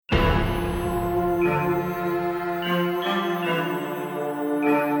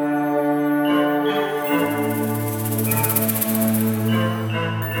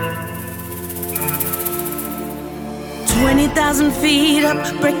Feet up,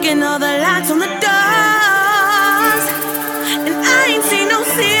 breaking all the lights on the doors, and I ain't seen no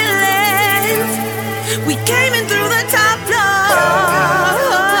ceilings. We came in through the top floor.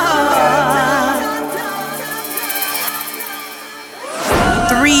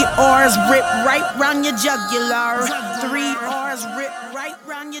 3 oars rip right round your jugular. 3 oars rip right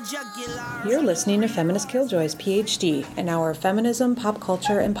round your jugular. You're listening to Feminist Killjoys, PhD, an hour of feminism, pop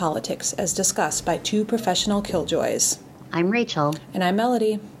culture, and politics, as discussed by 2 professional killjoys. I'm Rachel. And I'm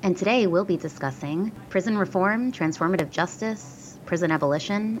Melody. And today we'll be discussing prison reform, transformative justice, prison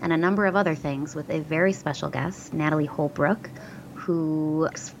abolition, and a number of other things with a very special guest, Natalie Holbrook, who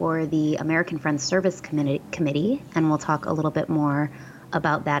works for the American Friends Service Committee, and we'll talk a little bit more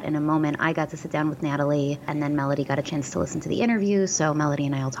about that in a moment. I got to sit down with Natalie, and then Melody got a chance to listen to the interview, so Melody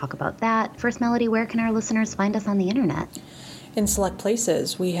and I will talk about that. First, Melody, where can our listeners find us on the internet? In select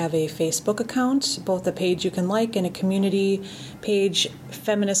places. We have a Facebook account, both a page you can like and a community page,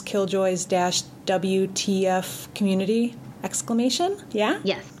 Feminist Killjoys-WTF community, exclamation? Yeah?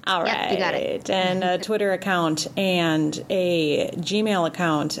 Yes. All right. Yep, you got it. And a Twitter account and a Gmail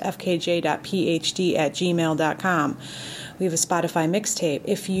account, fkj.phd@gmail.com. We have a Spotify mixtape.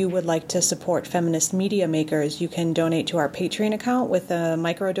 If you would like to support feminist media makers, you can donate to our Patreon account with a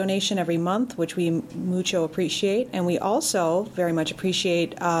micro donation every month, which we mucho appreciate. And we also very much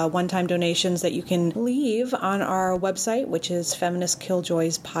appreciate one-time donations that you can leave on our website, which is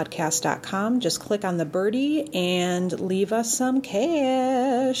feministkilljoyspodcast.com. Just click on the birdie and leave us some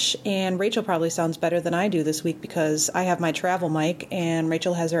cash. And Rachel probably sounds better than I do this week because I have my travel mic and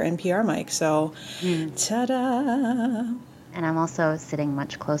Rachel has her NPR mic. So, ta-da! And I'm also sitting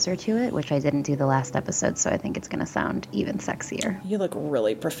much closer to it, which I didn't do the last episode, so I think it's going to sound even sexier. You look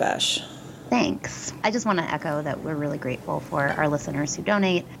really profesh. Thanks. I just want to echo that we're really grateful for our listeners who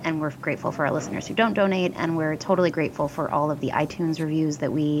donate, and we're grateful for our listeners who don't donate, and we're totally grateful for all of the iTunes reviews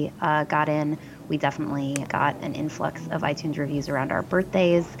that we got in. We definitely got an influx of iTunes reviews around our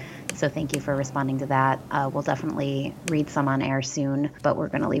birthdays, so thank you for responding to that. We'll definitely read some on air soon, but we're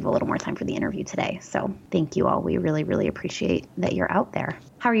going to leave a little more time for the interview today. So thank you all. We really, really appreciate that you're out there.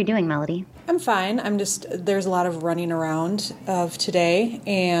 How are you doing, Melody? I'm fine. There's a lot of running around of today,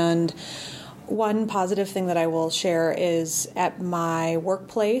 and one positive thing that I will share is at my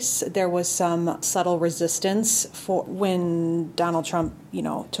workplace, there was some subtle resistance for when Donald Trump,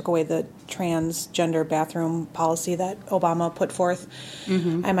 took away the transgender bathroom policy that Obama put forth.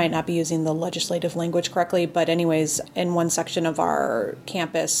 Mm-hmm. I might not be using the legislative language correctly, but anyways, in one section of our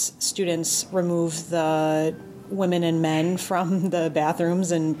campus, students removed the women and men from the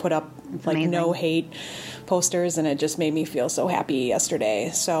bathrooms and put up no hate posters, and it just made me feel so happy yesterday.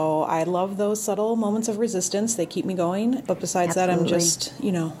 So I love those subtle moments of resistance. They keep me going. But besides that, I'm just,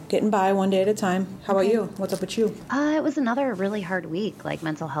 getting by one day at a time. How about you? What's up with you? It was another really hard week, like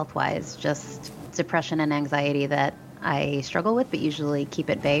mental health wise, just depression and anxiety that I struggle with, but usually keep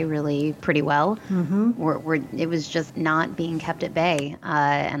at bay really pretty well. Mm-hmm. It was just not being kept at bay,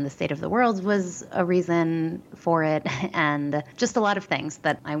 and the state of the world was a reason for it, and just a lot of things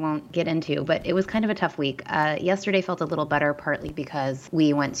that I won't get into, but it was kind of a tough week. Yesterday felt a little better, partly because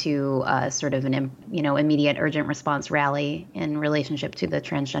we went to sort of an immediate urgent response rally in relationship to the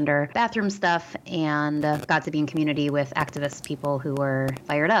transgender bathroom stuff, and got to be in community with activist people who were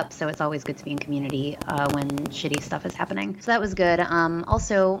fired up, so it's always good to be in community when shitty stuff is happening. So that was good.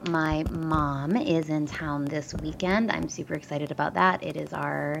 Also, my mom is in town this weekend. I'm super excited about that. It is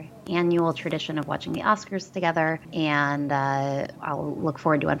our annual tradition of watching the Oscars together, and I'll look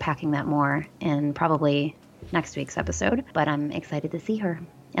forward to unpacking that more in probably next week's episode. But I'm excited to see her.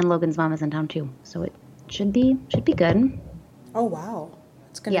 And Logan's mom is in town too, so it should be good. Oh, wow.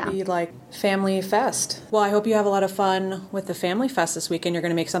 It's going to be like Family Fest. Well, I hope you have a lot of fun with the Family Fest this weekend. You're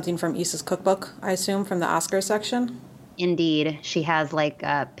going to make something from Issa's cookbook, I assume, from the Oscar section? Indeed. She has like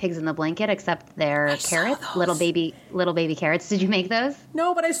pigs in the blanket, except they're carrots, little baby carrots. Did you make those?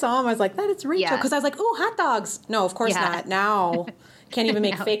 No, but I saw them. I was like, that is Rachel. Because I was like, ooh, hot dogs. No, of course not. Now, can't even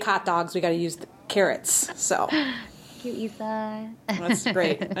make fake hot dogs. We got to use the carrots. So. Thank you, Issa. That's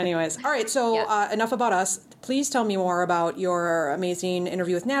great. Anyways. All right. So enough about us. Please tell me more about your amazing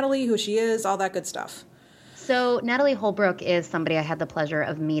interview with Natalie, who she is, all that good stuff. So Natalie Holbrook is somebody I had the pleasure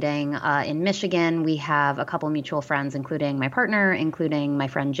of meeting in Michigan. We have a couple mutual friends, including my partner, including my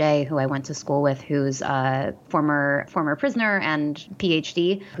friend Jay, who I went to school with, who's a former prisoner and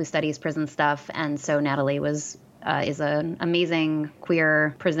PhD who studies prison stuff. And so Natalie was is an amazing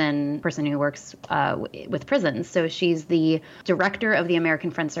queer prison person who works with prisons. So she's the director of the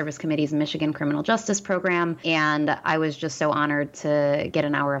American Friends Service Committee's Michigan Criminal Justice Program. And I was just so honored to get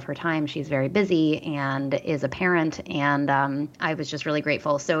an hour of her time. She's very busy and is a parent. And I was just really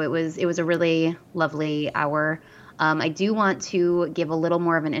grateful. So it was a really lovely hour. I do want to give a little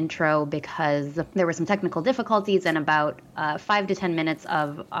more of an intro because there were some technical difficulties and about 5 to 10 minutes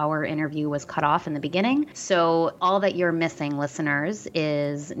of our interview was cut off in the beginning. So all that you're missing, listeners,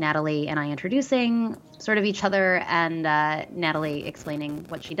 is Natalie and I introducing sort of each other and Natalie explaining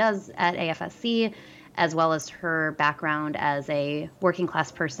what she does at AFSC, as well as her background as a working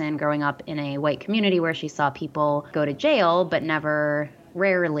class person growing up in a white community where she saw people go to jail, but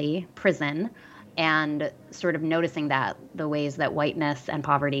rarely prison. And sort of noticing that the ways that whiteness and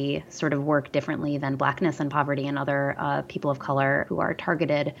poverty sort of work differently than blackness and poverty and other people of color who are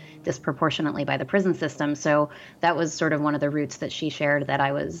targeted disproportionately by the prison system. So that was sort of one of the roots that she shared that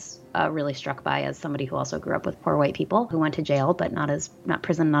I was really struck by as somebody who also grew up with poor white people who went to jail, but not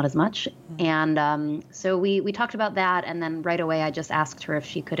prison, not as much. And so we talked about that. And then right away, I just asked her if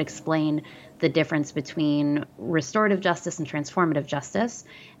she could explain the difference between restorative justice and transformative justice.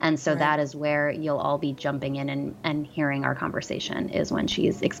 And so that is where you'll all be jumping in and hearing our conversation, is when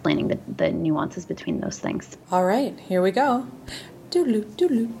she's explaining the nuances between those things. All right, here we go.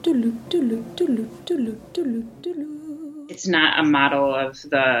 It's not a model of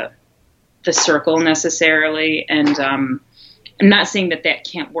the circle necessarily. And I'm not saying that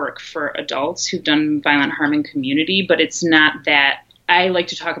can't work for adults who've done violent harm in community, but it's not that. I like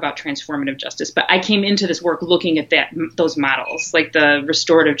to talk about transformative justice, but I came into this work looking at those models, like the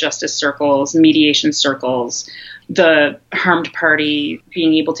restorative justice circles, mediation circles, the harmed party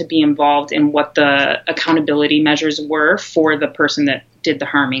being able to be involved in what the accountability measures were for the person that did the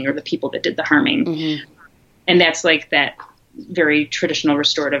harming or the people that did the harming. Mm-hmm. And that's like that very traditional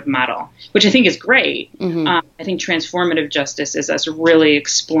restorative model, which I think is great. Mm-hmm. I think transformative justice is us really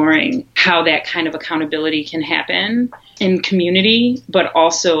exploring how that kind of accountability can happen in community, but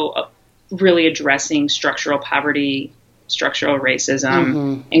also really addressing structural poverty, structural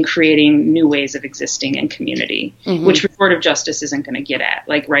racism, and creating new ways of existing in community, which restorative justice isn't going to get at.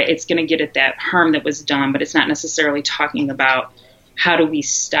 It's going to get at that harm that was done, but it's not necessarily talking about how do we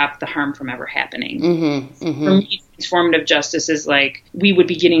stop the harm from ever happening. For me, transformative justice is like we would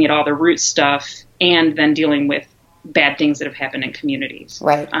be getting at all the root stuff and then dealing with bad things that have happened in communities.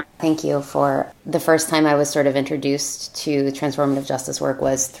 Right. Thank you. For the first time I was sort of introduced to transformative justice work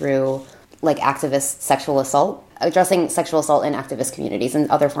was through activist sexual assault, addressing sexual assault in activist communities and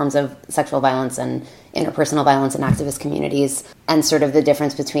other forms of sexual violence and interpersonal violence in activist communities, and sort of the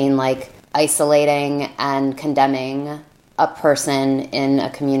difference between isolating and condemning a person in a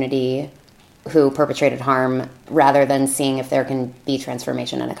community who perpetrated harm rather than seeing if there can be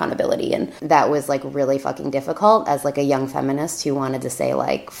transformation and accountability. And that was really fucking difficult as a young feminist who wanted to say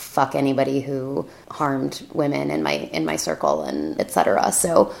fuck anybody who harmed women in my circle and etc.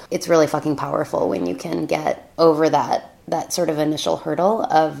 So it's really fucking powerful when you can get over that sort of initial hurdle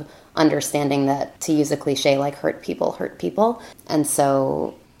of understanding that, to use a cliche, hurt people. And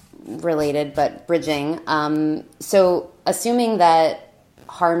so related but bridging. So assuming that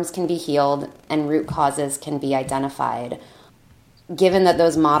harms can be healed and root causes can be identified, given that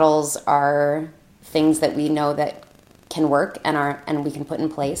those models are things that we know that can work and we can put in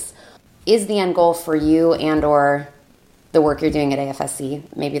place, is the end goal for you and or the work you're doing at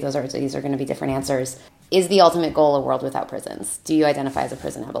AFSC, maybe these are going to be different answers, is the ultimate goal a world without prisons? Do you identify as a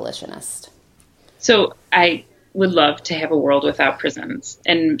prison abolitionist? So I would love to have a world without prisons.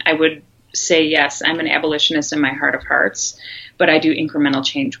 And I would say, yes, I'm an abolitionist in my heart of hearts, but I do incremental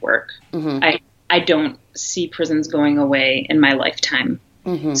change work. I don't see prisons going away in my lifetime.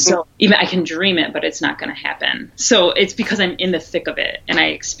 So even I can dream it, but it's not going to happen. So it's because I'm in the thick of it, and I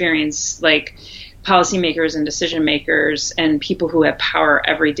experience policymakers and decision makers and people who have power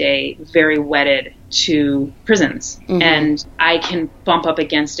every day very wedded to prisons. And I can bump up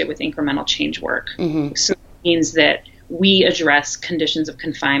against it with incremental change work. So it means that we address conditions of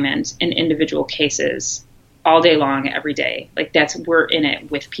confinement in individual cases all day long, every day. We're in it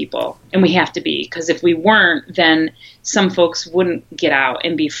with people, and we have to be, because if we weren't, then some folks wouldn't get out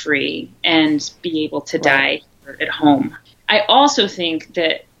and be free and be able to die at home. I also think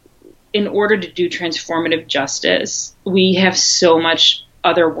that in order to do transformative justice, we have so much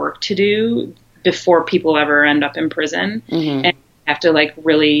other work to do before people ever end up in prison. And have to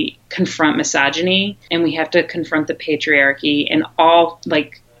really confront misogyny, and we have to confront the patriarchy and all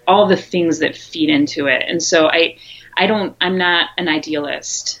the things that feed into it. And so I'm not an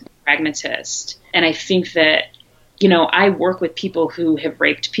idealist, pragmatist. And I think that you know, I work with people who have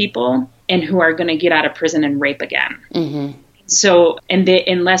raped people and who are going to get out of prison and rape again. Mm-hmm. So,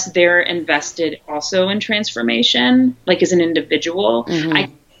 unless they're invested also in transformation, like as an individual, mm-hmm.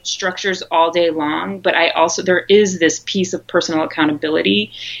 I structures all day long, but there is this piece of personal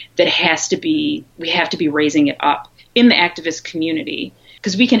accountability that we have to be raising it up in the activist community,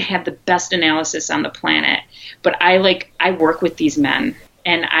 because we can have the best analysis on the planet. But I work with these men,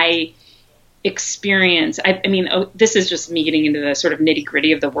 and I experience, this is just me getting into the sort of nitty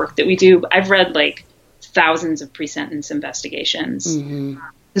gritty of the work that we do. I've read like thousands of pre-sentence investigations,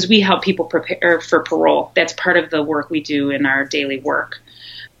 because we help people prepare for parole. That's part of the work we do in our daily work.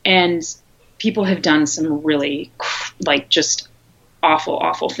 And people have done some really like just awful,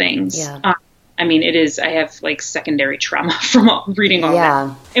 awful things. Yeah. I have like secondary trauma from reading all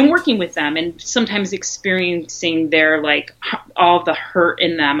that and working with them, and sometimes experiencing their like all the hurt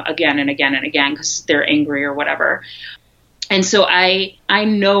in them again and again and again because they're angry or whatever. And so I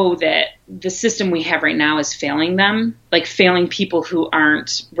know that the system we have right now is failing them, like failing people who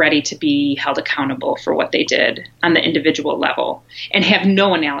aren't ready to be held accountable for what they did on the individual level, and have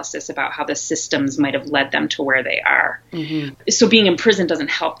no analysis about how the systems might have led them to where they are. Mm-hmm. So being in prison doesn't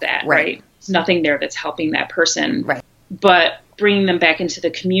help that, right? There's nothing there that's helping that person. Right. But bringing them back into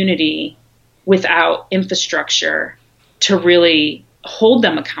the community without infrastructure to really hold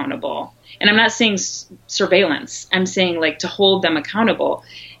them accountable. And I'm not saying surveillance. I'm saying like to hold them accountable.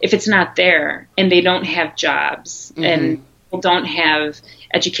 If it's not there and they don't have jobs and people don't have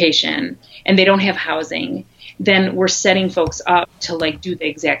education and they don't have housing, then we're setting folks up to like do the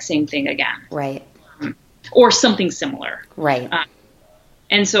exact same thing again. Right. Or something similar. Right.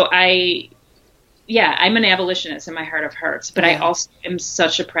 And so I'm an abolitionist in my heart of hearts, but I also am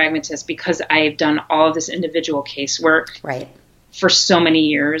such a pragmatist because I've done all of this individual casework. Right. For so many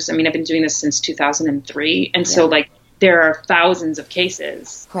years. I mean, I've been doing this since 2003. And so like there are thousands of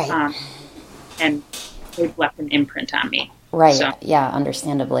cases, right. And they've left an imprint on me. Right. So. Yeah,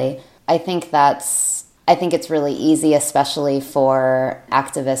 understandably. I think it's really easy, especially for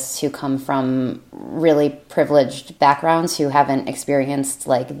activists who come from really privileged backgrounds who haven't experienced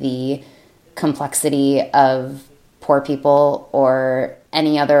like the complexity of poor people or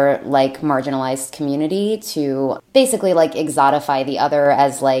any other like marginalized community, to basically like exotify the other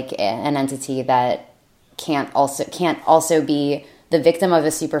as like an entity that can't also be the victim of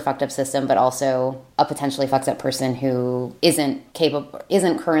a super fucked up system, but also a potentially fucked up person who isn't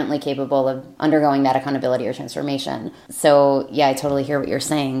currently capable of undergoing that accountability or transformation. So yeah, I totally hear what you're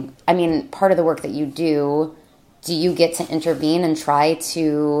saying. I mean, part of the work that you do you get to intervene and try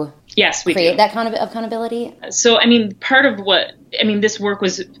to create that kind of accountability? So, I mean, this work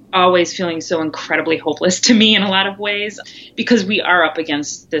was always feeling so incredibly hopeless to me in a lot of ways, because we are up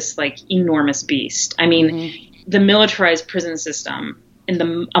against this like enormous beast. I mean, the militarized prison system and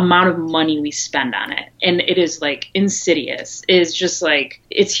the amount of money we spend on it, and it is like insidious, is just like,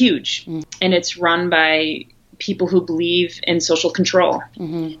 it's huge. And it's run by people who believe in social control,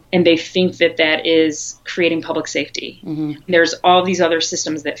 and they think that is creating public safety. There's all these other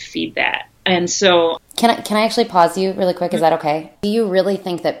systems that feed that. And so can I actually pause you really quick? Is that okay? Do you really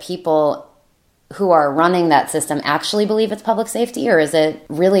think that people who are running that system actually believe it's public safety, or is it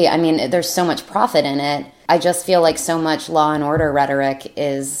really, I mean, there's so much profit in it. I just feel like so much law and order rhetoric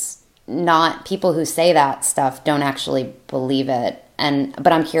is not, people who say that stuff don't actually believe it.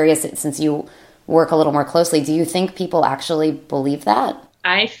 But I'm curious, since you work a little more closely, do you think people actually believe that?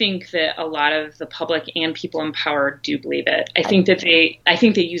 I think that a lot of the public and people in power do believe it. I think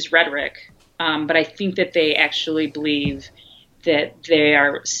they use rhetoric, but I think that they actually believe that they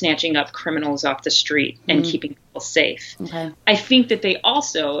are snatching up criminals off the street and keeping people safe. Okay. I think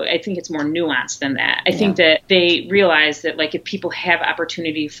it's more nuanced than that. I think that they realize that like if people have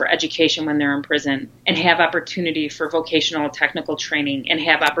opportunity for education when they're in prison, and have opportunity for vocational technical training, and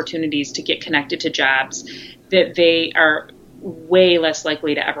have opportunities to get connected to jobs, that they are way less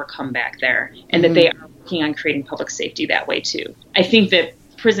likely to ever come back there, and that they are working on creating public safety that way too. I think that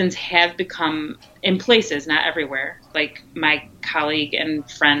prisons have become, in places, not everywhere, like my colleague and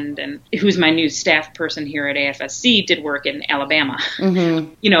friend, and who's my new staff person here at AFSC, did work in Alabama.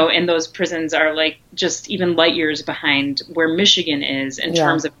 And those prisons are like just even light years behind where Michigan is in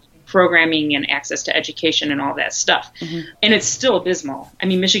terms of programming and access to education and all that stuff. And it's still abysmal. I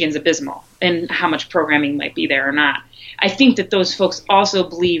mean, Michigan's abysmal in how much programming might be there or not. I think that those folks also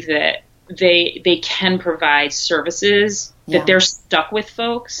believe that they can provide services, that they're stuck with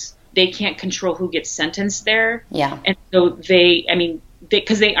folks. They can't control who gets sentenced there. Yeah. And so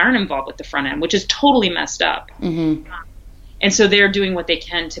because they aren't involved with the front end, which is totally messed up. And so they're doing what they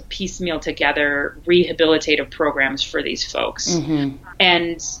can to piecemeal together rehabilitative programs for these folks.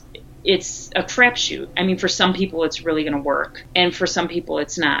 And it's a crapshoot. I mean, for some people, it's really going to work. And for some people,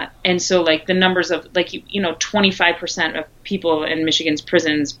 it's not. And so, like, the numbers of, like, 25% of people in Michigan's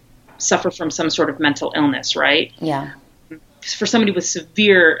prisons suffer from some sort of mental illness, right? Yeah. For somebody with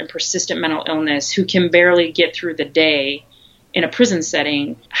severe and persistent mental illness who can barely get through the day in a prison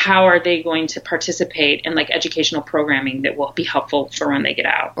setting, how are they going to participate in, like, educational programming that will be helpful for when they get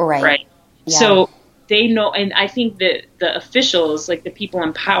out? Right. Yeah. So they know, and I think that the officials, like the people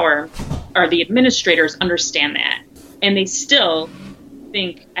in power, or the administrators, understand that. And they still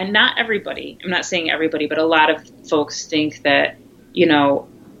think, and not everybody, I'm not saying everybody, but a lot of folks think that,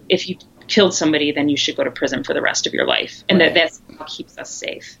 if you killed somebody, then you should go to prison for the rest of your life. And that's what keeps us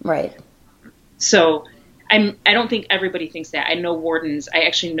safe. Right. So I don't think everybody thinks that. I know wardens. I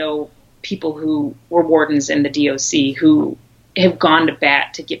actually know people who were wardens in the DOC who have gone to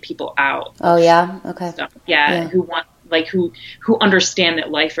bat to get people out. Oh yeah. Okay. Yeah. Who want, like, who understand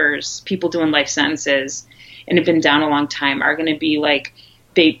that lifers, people doing life sentences and have been down a long time, are going to be like,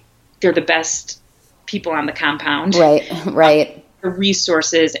 they're the best people on the compound. Right.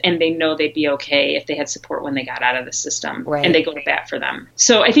 Resources, and they know they'd be okay if they had support when they got out of the system, right. And they go to bat for them.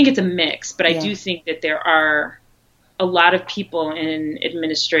 So I think it's a mix, but I do think that there are a lot of people in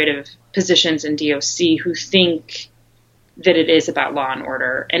administrative positions in DOC who think that it is about law and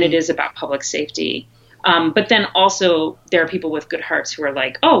order and it is about public safety. But then also there are people with good hearts who are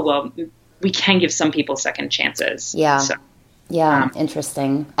like, oh, well, we can give some people second chances. Yeah. So,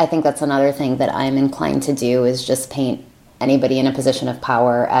 interesting. I think that's another thing that I'm inclined to do, is just paint anybody in a position of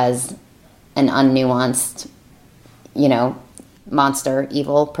power as an unnuanced, monster,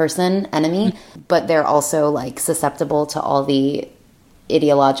 evil person, enemy. But they're also, like, susceptible to all the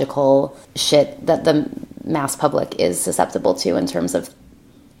ideological shit that the mass public is susceptible to in terms of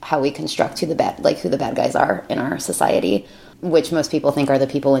how we construct who the bad guys are in our society, which most people think are the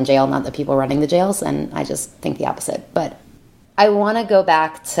people in jail, not the people running the jails. And I just think the opposite. But I want to go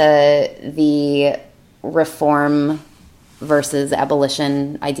back to the reform versus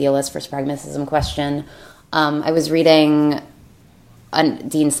abolition idealist versus pragmatism question. I was reading a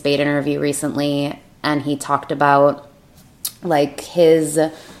Dean Spade interview recently, and he talked about, like, his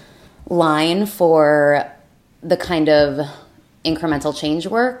line for the kind of incremental change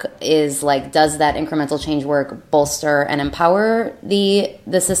work is, like, does that incremental change work bolster and empower the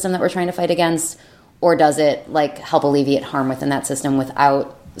system that we're trying to fight against, or does it, like, help alleviate harm within that system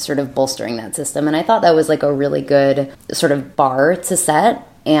without sort of bolstering that system? And I thought that was, like, a really good sort of bar to set,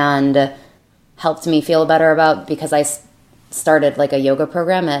 and helped me feel better about, because I started, like, a yoga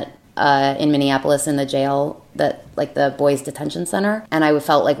program in Minneapolis in the jail, that, like, the boys detention center, and I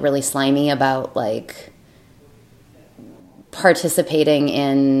felt, like, really slimy about, like, participating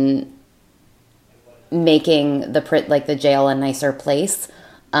in making the jail a nicer place,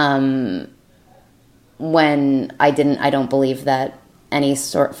 when I don't believe that any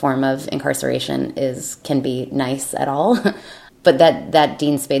form of incarceration can be nice at all. But that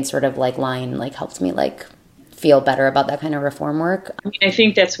Dean Spade sort of, like, line, like, helped me, like, feel better about that kind of reform work. I mean, I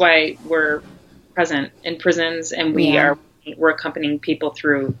think that's why we're present in prisons, and we're accompanying people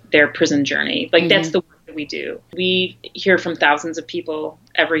through their prison journey. Like, that's the work that we do. We hear from thousands of people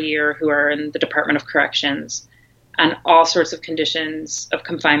every year who are in the Department of Corrections on all sorts of conditions of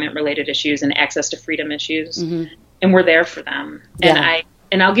confinement related issues and access to freedom issues. And we're there for them.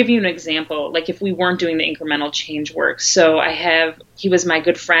 And I'll give you an example, like, if we weren't doing the incremental change work. So he was my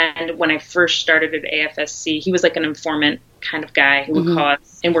good friend when I first started at AFSC. He was like an informant kind of guy who would call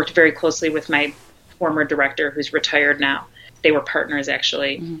us, and worked very closely with my former director, who's retired now. They were partners,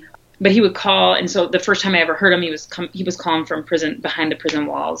 actually. But he would call, and so the first time I ever heard him, he was calling from prison, behind the prison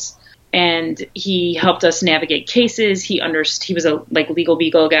walls. And he helped us navigate cases. He was a, like, legal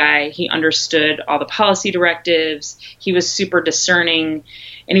beagle guy. He understood all the policy directives. He was super discerning,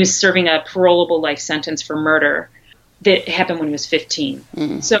 and he was serving a parolable life sentence for murder that happened when he was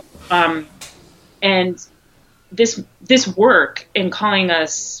 15. So, and this work, in calling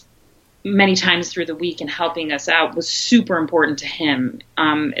us many times through the week and helping us out, was super important to him,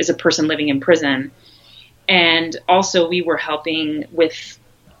 as a person living in prison. And also, we were helping with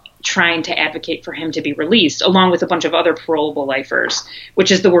trying to advocate for him to be released, along with a bunch of other parolable lifers, which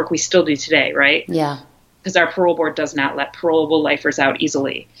is the work we still do today, right? Yeah. Because our parole board does not let parolable lifers out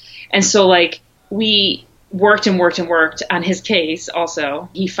easily. And so, like, we worked and worked and worked on his case also.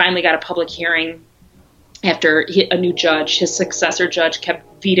 He finally got a public hearing after a new judge, his successor judge,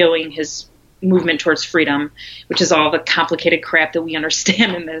 kept vetoing his movement towards freedom, which is all the complicated crap that we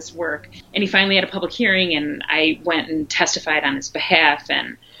understand in this work. And he finally had a public hearing, and I went and testified on his behalf.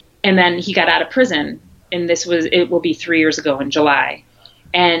 And then he got out of prison, and it will be 3 years ago in July.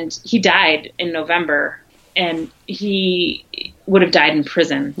 And he died in November, and he would have died in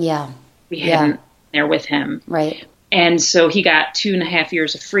prison. Yeah. We hadn't been there with him. Right. And so he got 2.5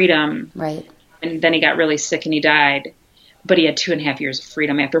 years of freedom. Right. And then he got really sick and he died. But he had 2.5 years of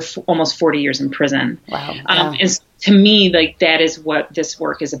freedom after almost 40 years in prison. Wow. And to me, like, that is what this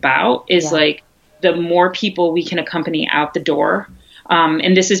work is about, is like the more people we can accompany out the door.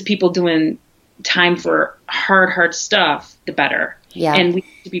 And this is people doing time for hard stuff, the better. Yeah. And we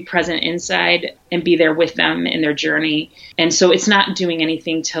need to be present inside and be there with them in their journey. And so it's not doing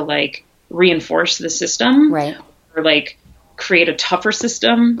anything to like reinforce the system. Right. Or like create a tougher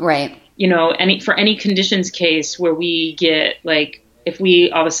system. Right. You know, for any conditions case where we get, like, if we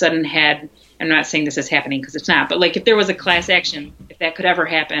all of a sudden had, I'm not saying this is happening because it's not, but like if there was a class action, if that could ever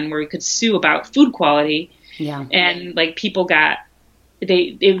happen, where we could sue about food quality, and like people got,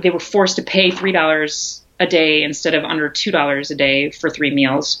 they were forced to pay $3 a day instead of under $2 a day for 3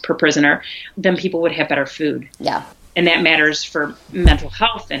 meals per prisoner, then people would have better food. Yeah. And that matters for mental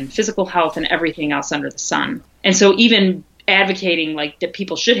health and physical health and everything else under the sun. And so even advocating like that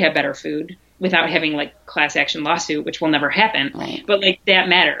people should have better food without having like class action lawsuit, which will never happen, but like that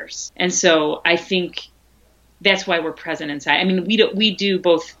matters. And so I think that's why we're present inside. I mean, we do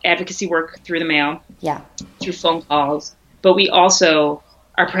both advocacy work through the mail, through phone calls, but we also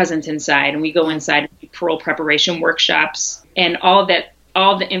are present inside, and we go inside and do parole preparation workshops, and all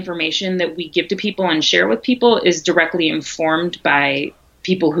the information that we give to people and share with people is directly informed by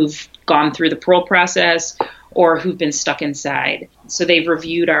people who've gone through the parole process or who've been stuck inside. So they've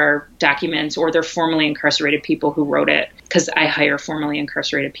reviewed our documents, or they're formerly incarcerated people who wrote it, because I hire formerly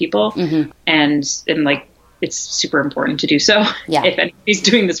incarcerated people. And like, it's super important to do so if anybody's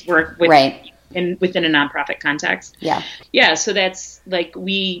doing this work within a nonprofit context. So that's like,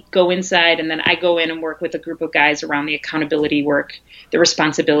 we go inside, and then I go in and work with a group of guys around the accountability work, the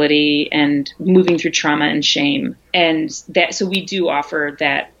responsibility, and moving through trauma and shame. And that, so we do offer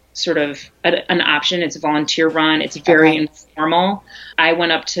that sort of an option. It's volunteer run. It's very informal. I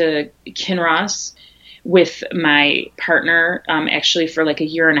went up to Kinross with my partner, actually for like a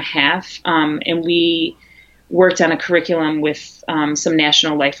year and a half. And we worked on a curriculum with some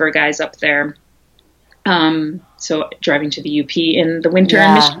National Lifer guys up there. So driving to the UP in the winter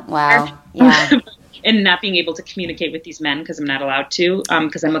in Michigan, and not being able to communicate with these men because I'm not allowed to,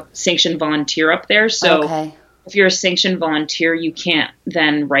 because I'm a sanctioned volunteer up there. So if you're a sanctioned volunteer, you can't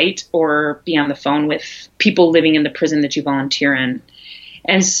then write or be on the phone with people living in the prison that you volunteer in.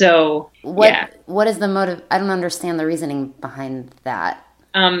 And so, what is the motive? I don't understand the reasoning behind that.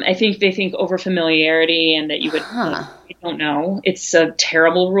 I think they think over familiarity, and that you would, I don't know. It's a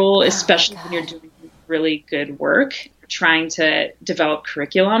terrible rule, especially when you're doing really good work, trying to develop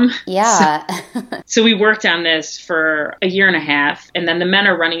curriculum. So we worked on this for a year and a half, and then the men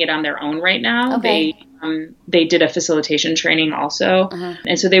are running it on their own right now. They did a facilitation training also.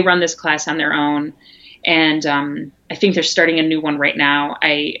 And so they run this class on their own. And I think they're starting a new one right now.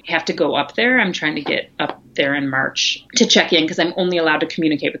 I have to go up there. I'm trying to get up there in March to check in, because I'm only allowed to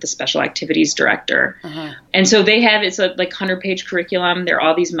communicate with the special activities director. And so it's a like 100-page curriculum. There are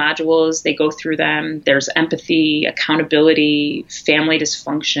all these modules. They go through them. There's empathy, accountability, family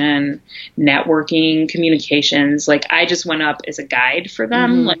dysfunction, networking, communications. Like, I just went up as a guide for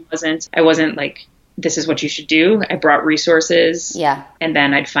them. Like, I wasn't like, this is what you should do. I brought resources. And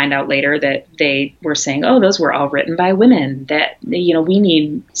then I'd find out later that they were saying, oh, those were all written by women, that, you know, we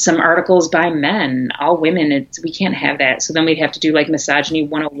need some articles by men, all women. We can't have that. So then we'd have to do like misogyny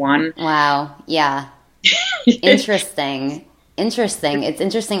 101. Wow. Yeah. Interesting. It's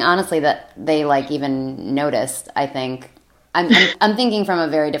interesting, honestly, that they like even noticed. I think I'm thinking from a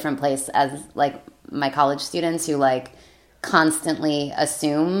very different place as like my college students who like constantly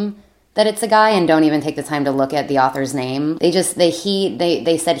assume that it's a guy and don't even take the time to look at the author's name. They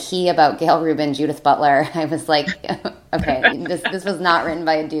said he about Gail Rubin, Judith Butler. I was like, okay, this was not written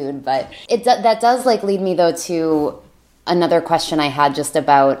by a dude, but that does like lead me though to another question I had just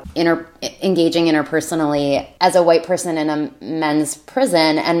about engaging interpersonally as a white person in a men's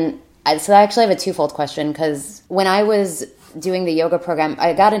prison. And so I actually have a twofold question, because when I was doing the yoga program,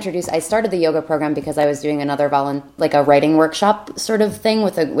 I started the yoga program because I was doing another a writing workshop sort of thing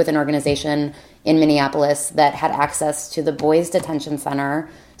with an organization in Minneapolis that had access to the boys detention center.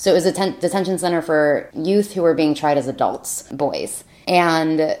 So it was a detention center for youth who were being tried as adults, boys.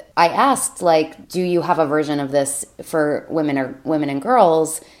 And I asked, like, do you have a version of this for women and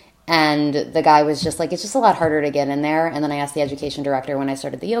girls? And the guy was just like, it's just a lot harder to get in there. And then I asked the education director when I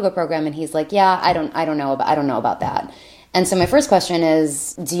started the yoga program, and he's like, yeah, I don't know about that. And so my first question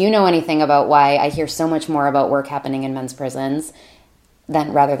is, do you know anything about why I hear so much more about work happening in men's prisons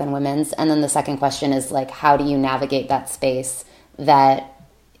rather than women's? And then the second question is, like, how do you navigate that space that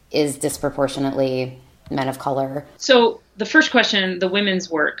is disproportionately men of color? So the first question, the women's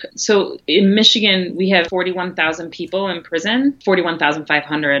work. So in Michigan, we have 41,000 people in prison,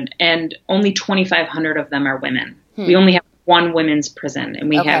 41,500, and only 2,500 of them are women. We only have one women's prison, and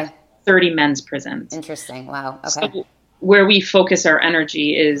we have 30 men's prisons. Interesting. Wow. Okay. So where we focus our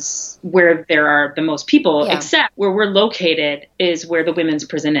energy is where there are the most people, except where we're located is where the women's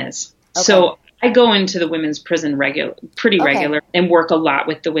prison is. Okay. So I go into the women's prison pretty regular and work a lot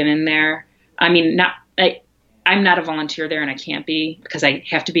with the women there. I mean, I'm not a volunteer there, and I can't be because I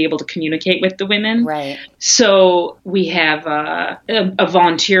have to be able to communicate with the women. Right. So we have a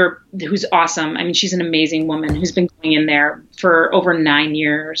volunteer who's awesome. I mean, she's an amazing woman who's been going in there for over 9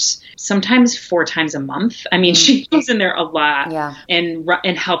 years, sometimes 4 times a month. I mean, she goes in there a lot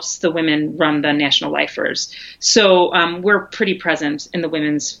and helps the women run the National Lifers. So we're pretty present in the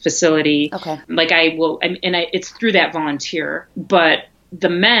women's facility. Okay. Like it's through that volunteer, but the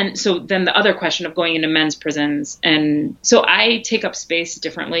men, so then the other question of going into men's prisons. And so I take up space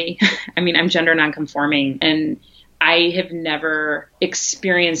differently. I mean, I'm gender nonconforming, and I have never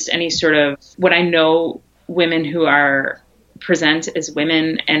experienced any sort of what I know women who are present as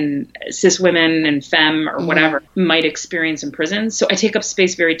women and cis women and femme or whatever might experience in prison. So I take up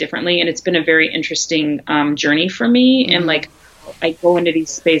space very differently, and it's been a very interesting journey for me. And like, I go into these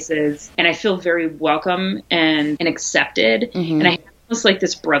spaces and I feel very welcome and accepted. And I have like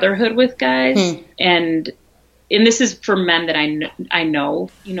this brotherhood with guys. And this is for men that I know,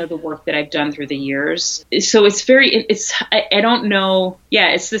 the work that I've done through the years. So I don't know. Yeah.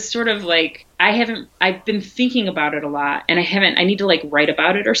 It's this sort of like, I've been thinking about it a lot, and I need to like write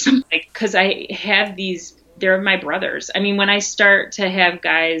about it or something, because I have they're my brothers. I mean, when I start to have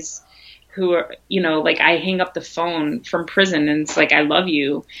guys who are, like I hang up the phone from prison and it's like, I love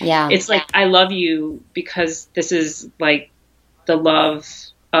you. Yeah. It's like, I love you because this is like the love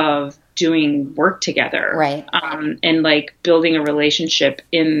of doing work together. Right. And like building a relationship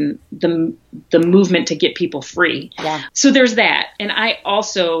in the movement to get people free. Yeah. So there's that. And I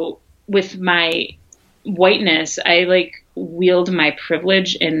also, with my whiteness, I like wield my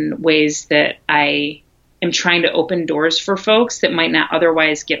privilege in ways that I am trying to open doors for folks that might not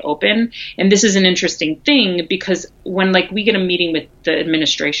otherwise get open. And this is an interesting thing because when like we get a meeting with the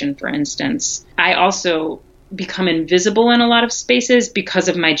administration, for instance, I also become invisible in a lot of spaces because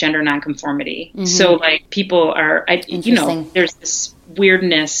of my gender nonconformity. So like people are, there's this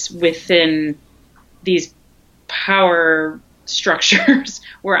weirdness within these power structures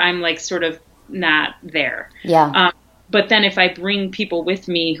where I'm like sort of not there. Yeah. But then if I bring people with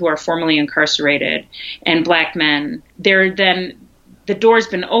me who are formerly incarcerated and Black men, the door's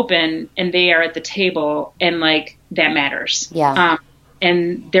been open and they are at the table, and like that matters. Yeah.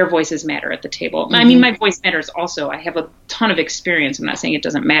 And their voices matter at the table. I mean, my voice matters also. I have a ton of experience. I'm not saying it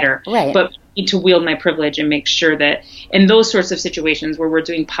doesn't matter. Right. But I need to wield my privilege and make sure that in those sorts of situations where we're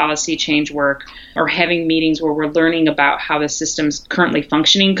doing policy change work or having meetings where we're learning about how the system's currently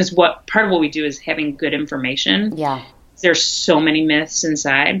functioning, because part of what we do is having good information. Yeah. There's so many myths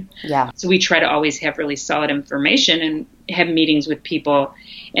inside. Yeah. So we try to always have really solid information and have meetings with people,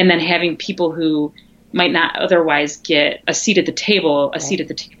 and then having people who might not otherwise get a seat at the table. A seat at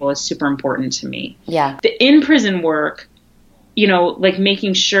the table is super important to me. Yeah. The in-prison work, like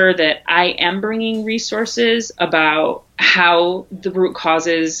making sure that I am bringing resources about how the root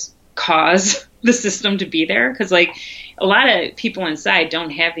causes cause the system to be there. Because like a lot of people inside don't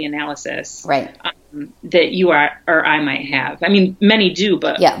have the analysis that you are or I might have. I mean, many do,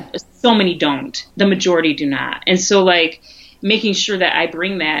 but so many don't. The majority do not. And so like making sure that I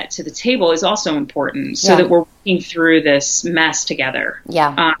bring that to the table is also important so that we're working through this mess together.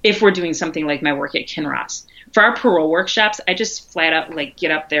 Yeah. If we're doing something like my work at Kinross. For our parole workshops, I just flat out like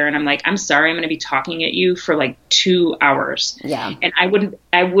get up there and I'm like, I'm sorry, I'm going to be talking at you for like 2 hours. Yeah. And I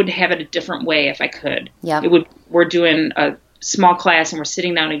would have it a different way if I could. Yeah. We're doing a small class and we're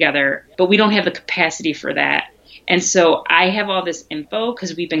sitting down together, but we don't have the capacity for that. And so I have all this info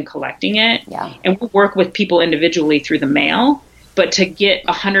because we've been collecting it, and we'll work with people individually through the mail. But to get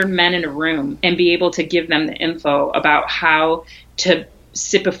 100 men in a room and be able to give them the info about how to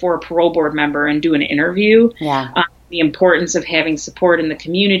sit before a parole board member and do an interview, the importance of having support in the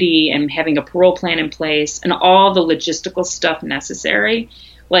community and having a parole plan in place and all the logistical stuff necessary,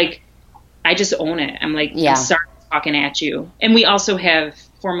 like I just own it. I'm like, I'm sorry talking at you. And we also have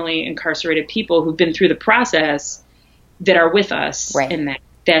formerly incarcerated people who've been through the process that are with us. Right. And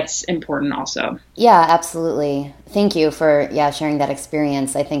that's important also. Yeah, absolutely. Thank you for sharing that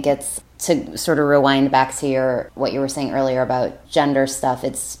experience. I think it's to sort of rewind back to what you were saying earlier about gender stuff.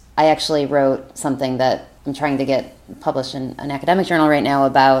 I actually wrote something that I'm trying to get published in an academic journal right now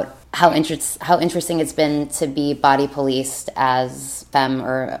about how interesting it's been to be body policed as femme,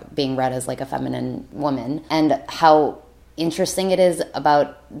 or being read as like a feminine woman, and how interesting it is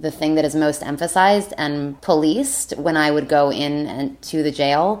about the thing that is most emphasized and policed when I would go in and to the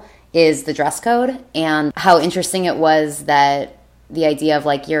jail is the dress code, and how interesting it was that the idea of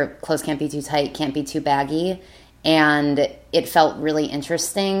like your clothes can't be too tight, can't be too baggy. And it felt really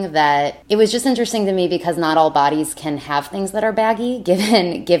interesting that it was just interesting to me because not all bodies can have things that are baggy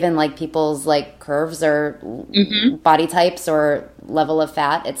given like people's like curves or body types or level of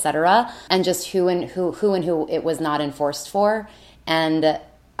fat, etc. And just who it was not enforced for. And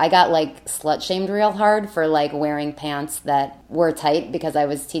I got like slut shamed real hard for like wearing pants that were tight because I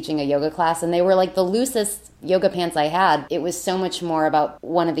was teaching a yoga class and they were like the loosest yoga pants I had. It was so much more about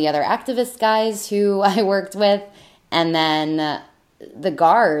one of the other activist guys who I worked with, and then the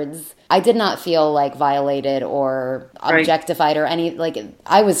guards. I did not feel like violated or objectified or any, like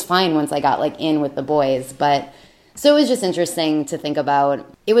I was fine once I got like in with the boys, but so it was just interesting to think about.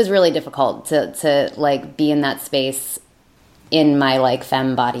 It was really difficult to like be in that space in my like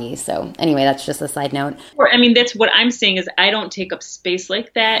femme body. So anyway, that's just a side note. I mean, that's what I'm saying is I don't take up space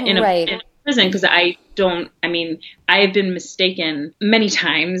like that in a prison because I have been mistaken many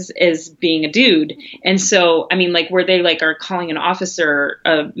times as being a dude. And so, I mean, like where they like are calling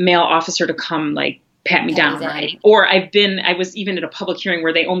a male officer to come like pat me down, right? Or I was even at a public hearing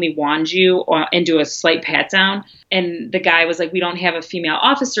where they only wand you and do a slight pat down. And the guy was like, we don't have a female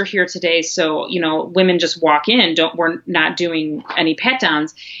officer here today. So, women just walk in, we're not doing any pat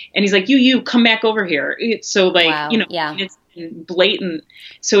downs. And he's like, you come back over here. So like, wow. It's blatant.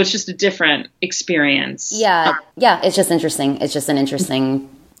 So it's just a different experience. Yeah. It's just interesting. It's just an interesting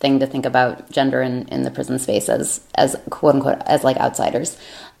thing to think about gender in the prison space as quote unquote, as like outsiders.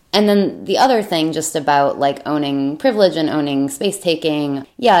 And then the other thing just about like owning privilege and owning space taking,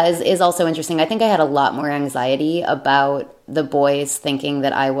 is also interesting. I think I had a lot more anxiety about the boys thinking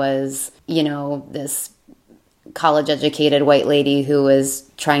that I was, this college educated white lady who was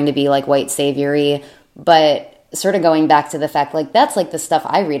trying to be like white saviory, but sort of going back to the fact like that's like the stuff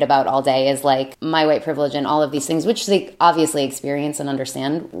I read about all day is like my white privilege and all of these things, which they obviously experience and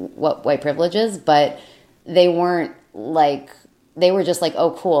understand what white privilege is, but they weren't like, they were just like,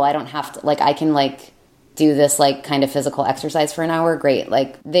 oh, cool, I don't have to, like, I can, like, do this, like, kind of physical exercise for an hour. Great.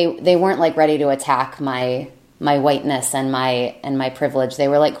 Like, they weren't, like, ready to attack my whiteness and my privilege. They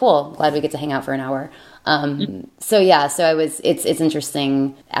were like, cool, glad we get to hang out for an hour. So it's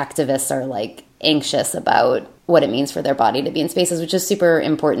interesting. Activists are, like, anxious about what it means for their body to be in spaces, which is super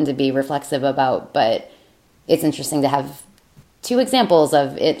important to be reflexive about. But it's interesting to have two examples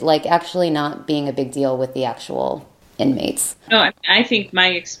of it, like, actually not being a big deal with the actual inmates. No, I think my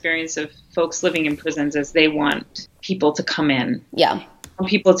experience of folks living in prisons is they want people to come in. Yeah. They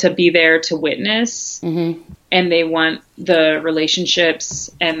want people to be there to witness. Mm-hmm. And they want the relationships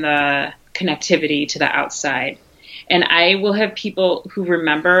and the connectivity to the outside. And I will have people who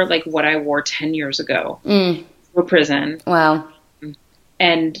remember like what I wore 10 years ago for prison. Wow.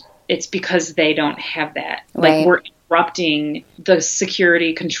 And it's because they don't have that. Right. Like we're interrupting the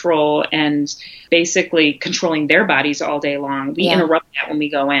security control and basically controlling their bodies all day long. We interrupt that when we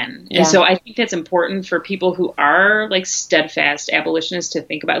go in. And so I think that's important for people who are like steadfast abolitionists to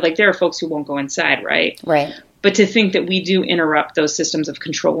think about. Like there are folks who won't go inside, right? Right. But to think that we do interrupt those systems of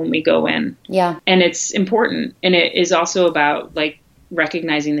control when we go in. Yeah. And it's important. And it is also about like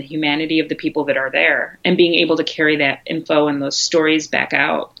recognizing the humanity of the people that are there and being able to carry that info and those stories back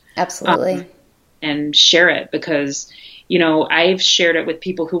out. Absolutely. And share it because, you know, I've shared it with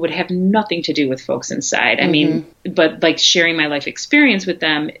people who would have nothing to do with folks inside. I mean, but like sharing my life experience with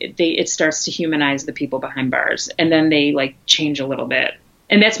them, it starts to humanize the people behind bars and then they like change a little bit.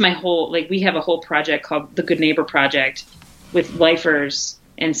 And that's my whole, like we have a whole project called the Good Neighbor Project with lifers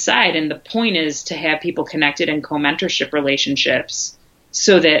inside. And the point is to have people connected in co-mentorship relationships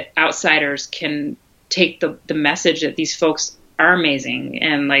so that outsiders can take the message that these folks are amazing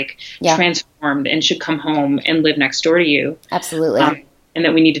and like transformed and should come home and live next door to you. Absolutely. And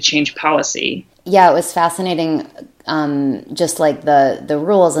that we need to change policy. Yeah, it was fascinating. Just like the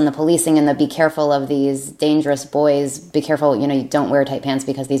rules and the policing and the be careful of these dangerous boys, be careful, you know, you don't wear tight pants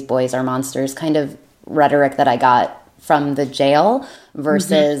because these boys are monsters kind of rhetoric that I got from the jail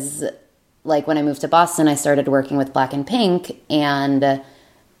versus like when I moved to Boston, I started working with Black and Pink and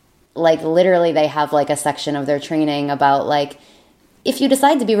like literally they have like a section of their training about like, if you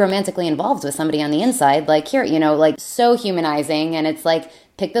decide to be romantically involved with somebody on the inside, like here, you know, like so humanizing. And it's like,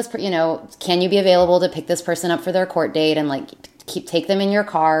 pick this, you know, can you be available to pick this person up for their court date and like take them in your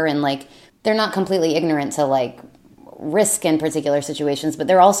car? And like, they're not completely ignorant to like risk in particular situations, but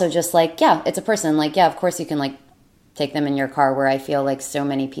they're also just like, yeah, it's a person. Like, yeah, of course you can like take them in your car, where I feel like so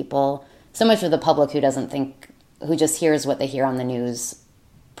many people, so much of the public who doesn't think, who just hears what they hear on the news,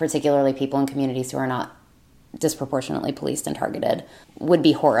 particularly people in communities who are not disproportionately policed and targeted, would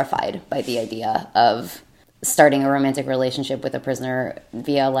be horrified by the idea of starting a romantic relationship with a prisoner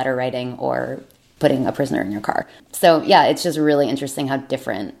via letter writing or putting a prisoner in your car. So yeah, it's just really interesting how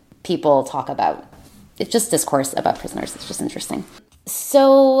different people talk about, it's just discourse about prisoners. It's just interesting.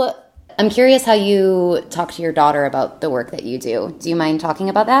 So I'm curious how you talk to your daughter about the work that you do. Do you mind talking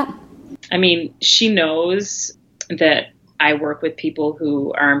about that? I mean, she knows that I work with people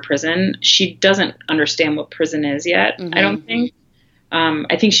who are in prison. She doesn't understand what prison is yet, I don't think.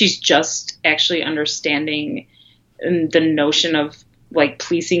 I think she's just actually understanding the notion of like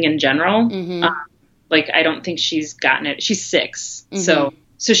policing in general. Like, I don't think she's gotten it. She's 6. So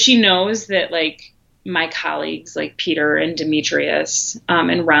she knows that like my colleagues like Peter and Demetrius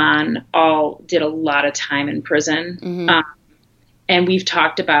and Ron all did a lot of time in prison. And we've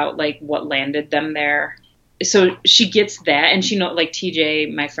talked about like what landed them there. So she gets that, and she know, like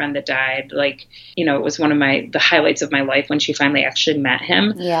TJ, my friend that died, like, you know, it was one of the highlights of my life when she finally actually met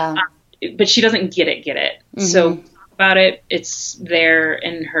him. Yeah. But she doesn't get it. So talk about it. It's there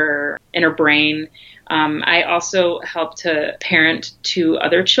in her brain. I also help to parent 2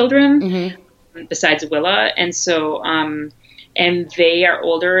 other children besides Willa. And so, and they are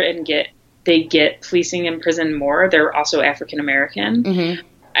older and they get policing in prison more. They're also African American.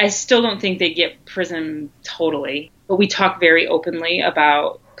 I still don't think they get prison totally, but we talk very openly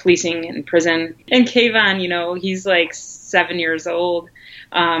about policing in prison. And Kayvon, you know, he's like 7 years old.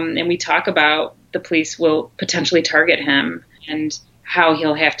 And we talk about the police will potentially target him and how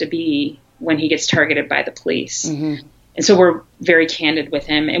he'll have to be when he gets targeted by the police. And so we're very candid with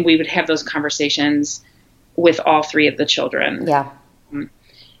him, and we would have those conversations with all 3 of the children. Yeah.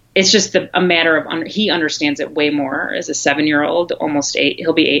 It's just a matter of, he understands it way more as a 7-year-old, almost 8.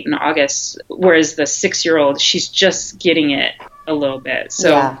 He'll be 8 in August. Whereas the 6-year-old, she's just getting it a little bit.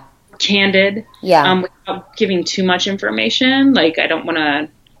 So candid, without giving too much information. Like, I don't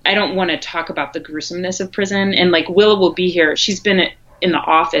want to talk about the gruesomeness of prison. And like Willa will be here. She's been in the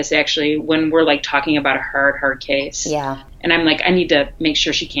office actually when we're like talking about a hard case. Yeah. And I'm like, I need to make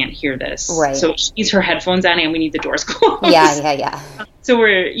sure she can't hear this. Right. So she needs her headphones on and we need the doors closed. Yeah. So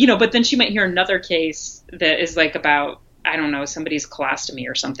we're, you know, but then she might hear another case that is like about, I don't know, somebody's colostomy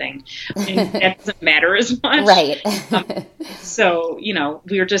or something. And that doesn't matter as much. Right. So, you know,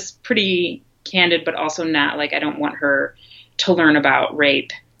 we were just pretty candid, but also not like, I don't want her to learn about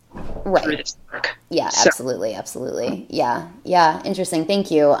rape through this work. Yeah, absolutely. Yeah. Interesting.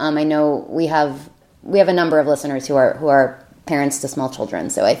 Thank you. I know we have a number of listeners who are parents to small children.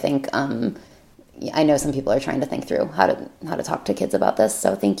 So I think, I know some people are trying to think through how to talk to kids about this.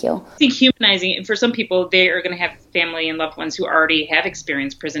 So thank you. I think humanizing, and for some people, they are going to have family and loved ones who already have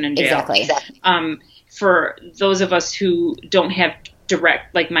experienced prison and jail. Exactly. For those of us who don't have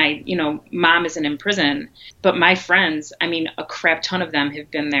direct, like my, you know, mom isn't in prison, but my friends, I mean, a crap ton of them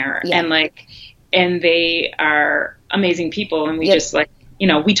have been there, and they are amazing people, and we just like, you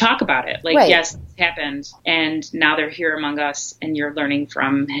know, we talk about it. Like, yes, this happened, and now they're here among us, and you're learning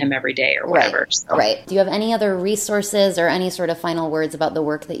from him every day or whatever. So. Right. Do you have any other resources or any sort of final words about the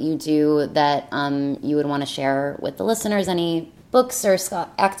work that you do that you would want to share with the listeners? Any books or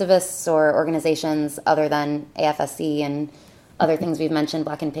activists or organizations other than AFSC and other things we've mentioned,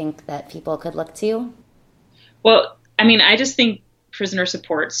 Black and Pink, that people could look to? Well, I mean, I just think prisoner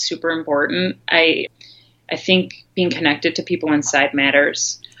support is super important. I think being connected to people inside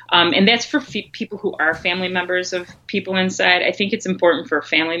matters. And that's for people who are family members of people inside. I think it's important for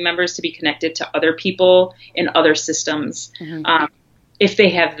family members to be connected to other people in other systems if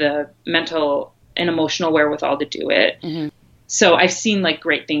they have the mental and emotional wherewithal to do it. So I've seen like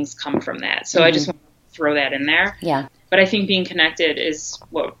great things come from that. So I just want to throw that in there. Yeah. But I think being connected is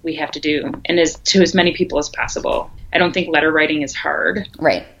what we have to do, and is to as many people as possible. I don't think letter writing is hard.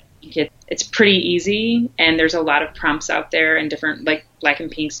 Right. It's pretty easy, and there's a lot of prompts out there, and different, like Black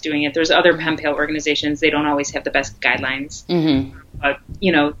and Pink's doing it. There's other pen pal organizations. They don't always have the best guidelines. But,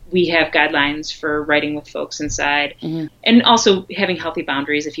 you know, we have guidelines for writing with folks inside, and also having healthy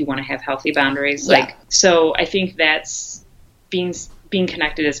boundaries if you want to have healthy boundaries. Yeah. So I think that's being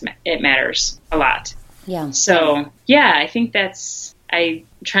connected it matters a lot. Yeah. So, yeah, I think that's I'm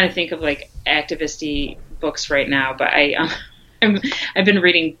trying to think of like activist-y books right now, but I've been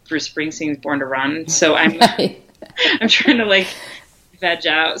reading Bruce Springsteen's Born to Run, so I'm trying to like veg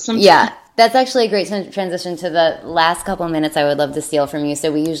out some. Yeah, that's actually a great transition to the last couple of minutes I would love to steal from you.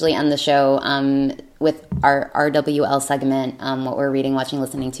 So we usually end the show with our RWL segment, what we're reading, watching,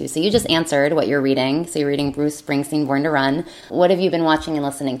 listening to. So you just answered what you're reading. So you're reading Bruce Springsteen, Born to Run. What have you been watching and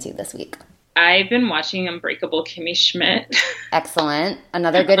listening to this week? I've been watching Unbreakable Kimmy Schmidt. Excellent.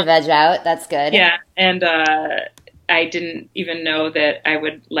 Another good veg out. That's good. Yeah, and I didn't even know that I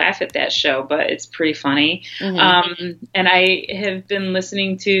would laugh at that show, but it's pretty funny. Mm-hmm. And I have been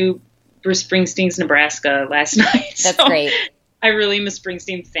listening to Bruce Springsteen's Nebraska last night. That's great. I really am a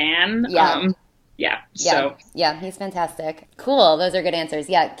Springsteen fan. Yeah. Yeah, he's fantastic. Cool. Those are good answers.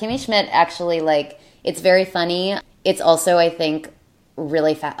 Yeah, Kimmy Schmidt actually, like, it's very funny. It's also, I think,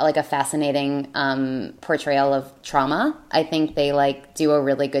 really like a fascinating portrayal of trauma. I think they like do a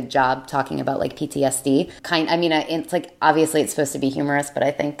really good job talking about like PTSD. It's like obviously it's supposed to be humorous, but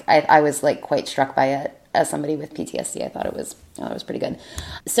I think I was like quite struck by it as somebody with PTSD. I thought it was pretty good.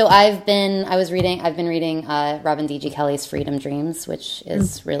 So I've been reading Robin D.G. Kelley's Freedom Dreams, which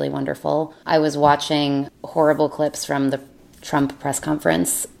is really wonderful. I was watching horrible clips from the Trump press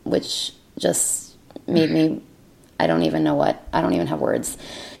conference, which just made me. I don't even have words.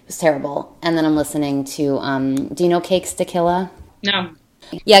 It was terrible. And then I'm listening to, do you know Cakes to Killa? No.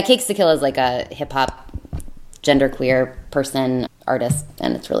 Yeah, Cakes to Killa is like a hip-hop, genderqueer person, artist,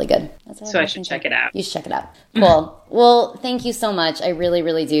 and it's really good. So I should check it out. You should check it out. Cool. Well, thank you so much. I really,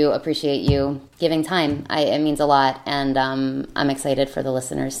 really do appreciate you giving time. It means a lot, and I'm excited for the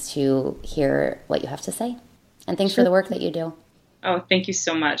listeners to hear what you have to say. And thanks for the work that you do. Oh, thank you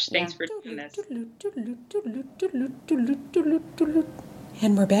so much. Thanks for doing this.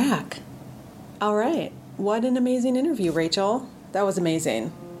 And we're back. All right. What an amazing interview, Rachel. That was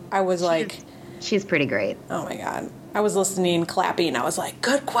amazing. I was like... She's pretty great. Oh, my God. I was listening, clapping. I was like,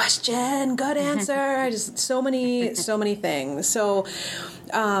 good question, good answer. Just so many things. So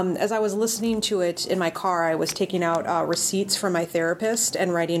as I was listening to it in my car, I was taking out receipts from my therapist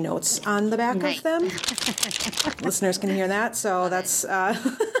and writing notes on the back of them. Listeners can hear that. So that's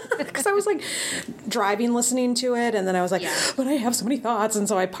because I was like driving, listening to it. And then I was like, but I have so many thoughts. And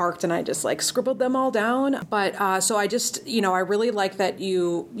so I parked and I just like scribbled them all down. But so I just, I really like that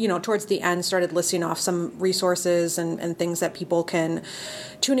you towards the end started listing off some resources and things that people can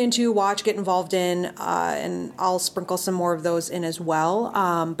tune into, watch, get involved in, and I'll sprinkle some more of those in as well.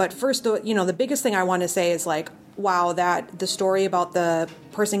 But first, the biggest thing I want to say is like, wow, that the story about the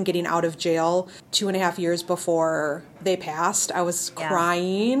person getting out of jail 2.5 years before they passed, I was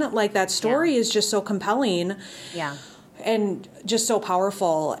crying. Like that story is just so compelling. Yeah. And just so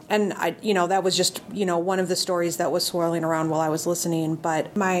powerful. And that was just, one of the stories that was swirling around while I was listening.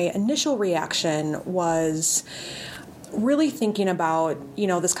 But my initial reaction was really thinking about,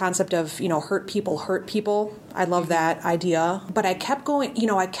 this concept of, hurt people. I love that idea. But I kept going,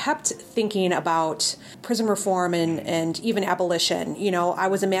 I kept thinking about prison reform and even abolition. I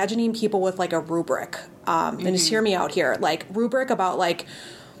was imagining people with like a rubric. And just hear me out here, like rubric about like,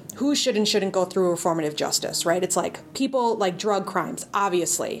 who should and shouldn't go through reformative justice, right? It's like people like drug crimes,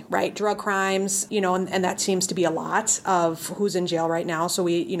 obviously, right? Drug crimes, and that seems to be a lot of who's in jail right now. So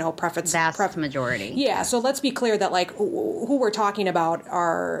we, preface... Vast majority. Yeah, so let's be clear that like who we're talking about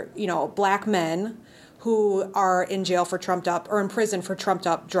are, black men who are in jail for trumped up or in prison for trumped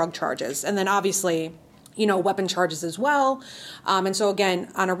up drug charges. And then obviously... weapon charges as well. And so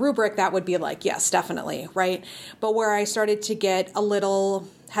again, on a rubric, that would be like, yes, definitely, right? But where I started to get a little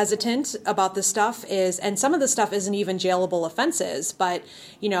hesitant about this stuff is, and some of the stuff isn't even jailable offenses, but,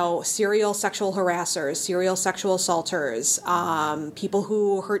 serial sexual harassers, serial sexual assaulters, people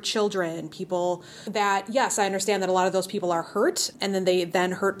who hurt children, people that, yes, I understand that a lot of those people are hurt and then they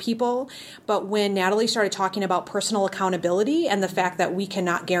then hurt people. But when Natalie started talking about personal accountability and the fact that we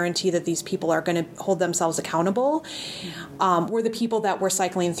cannot guarantee that these people are going to hold themselves accountable, were the people that were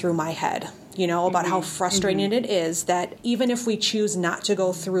cycling through my head, about how frustrating it is that even if we choose not to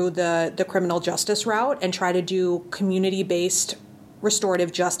go through the criminal justice route and try to do community-based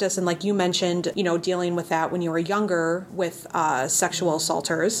restorative justice, and like you mentioned, dealing with that when you were younger with sexual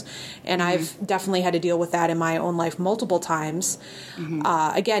assaulters, and I've definitely had to deal with that in my own life multiple times.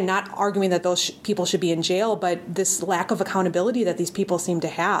 Again, not arguing that those people should be in jail, but this lack of accountability that these people seem to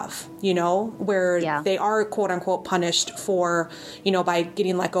have, where they are quote unquote punished for, by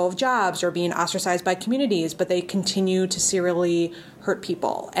getting let go of jobs or being ostracized by communities, but they continue to serially hurt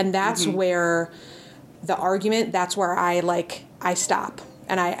people. And that's where the argument, that's where I stop.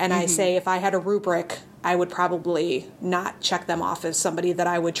 And I say, if I had a rubric, I would probably not check them off as somebody that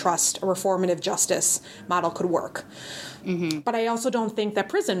I would trust a reformative justice model could work. But I also don't think that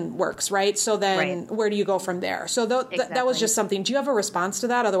prison works, right? So then where do you go from there? So that was just something. Do you have a response to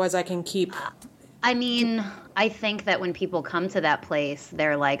that? Otherwise I can keep... I mean, I think that when people come to that place,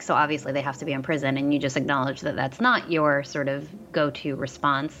 they're like, so obviously they have to be in prison, and you just acknowledge that that's not your sort of go-to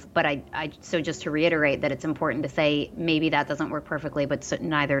response. But so just to reiterate that it's important to say maybe that doesn't work perfectly, but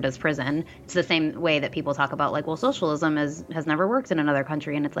neither does prison. It's the same way that people talk about like, well, socialism has never worked in another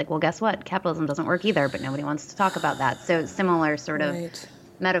country, and it's like, well, guess what? Capitalism doesn't work either, but nobody wants to talk about that. So similar sort of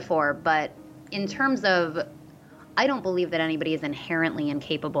metaphor. But in terms of, I don't believe that anybody is inherently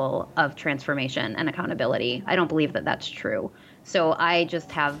incapable of transformation and accountability. I don't believe that that's true. So I just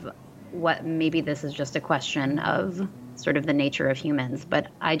have maybe this is just a question of sort of the nature of humans, but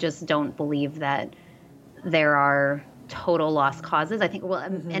I just don't believe that there are total lost causes. I think,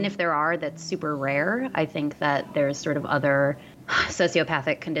 and if there are, that's super rare. I think that there's sort of other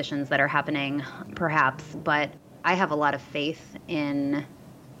sociopathic conditions that are happening, perhaps, but I have a lot of faith in,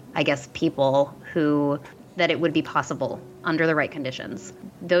 I guess, people that it would be possible under the right conditions.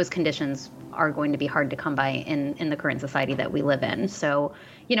 Those conditions are going to be hard to come by in the current society that we live in. So,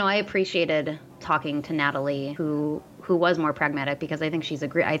 I appreciated talking to Natalie, who was more pragmatic, because I think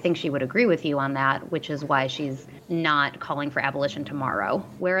she would agree with you on that, which is why she's not calling for abolition tomorrow.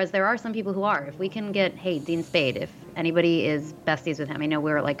 Whereas there are some people who are. If we can get, hey, Dean Spade, if anybody is besties with him, I know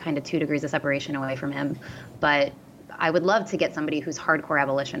we're like kind of 2 degrees of separation away from him, but I would love to get somebody who's hardcore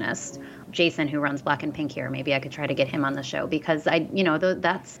abolitionist. Jason, who runs Black and Pink here, maybe I could try to get him on the show, because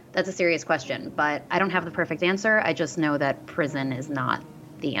that's a serious question, but I don't have the perfect answer. I just know that prison is not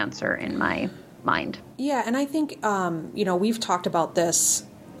the answer in my mind. Yeah, and I think, we've talked about this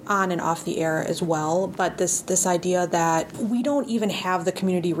on and off the air as well, but this idea that we don't even have the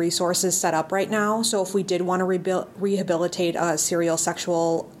community resources set up right now. So if we did want to rehabilitate a serial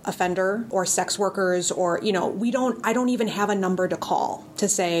sexual offender or sex workers, or I don't even have a number to call to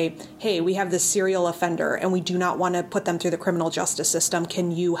say, hey, we have this serial offender and we do not want to put them through the criminal justice system.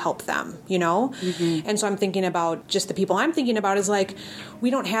 Can you help them? And so I'm thinking about just the people I'm thinking about is like,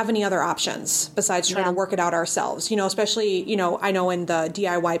 we don't have any other options besides trying to work it out ourselves, especially, I know in the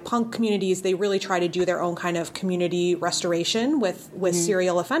DIY punk communities, they really try to do their own kind of community restoration with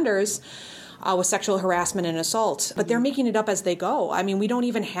serial offenders. With sexual harassment and assault, but they're making it up as they go. I mean, we don't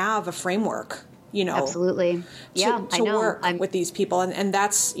even have a framework, Absolutely. Yeah, to work with these people. And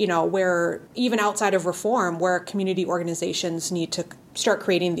that's, where even outside of reform, where community organizations need to start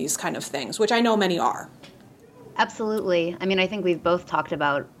creating these kind of things, which I know many are. Absolutely. I mean, I think we've both talked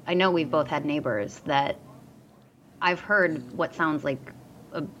about, I know we've both had neighbors that I've heard what sounds like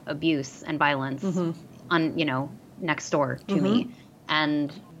abuse and violence on, next door to me.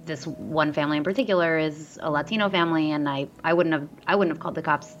 And this one family in particular is a Latino family, and I wouldn't have called the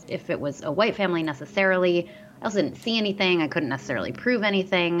cops if it was a white family necessarily. I also didn't see anything. I couldn't necessarily prove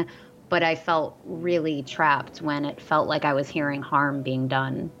anything, but I felt really trapped when it felt like I was hearing harm being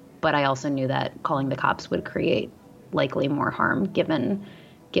done. But I also knew that calling the cops would create likely more harm given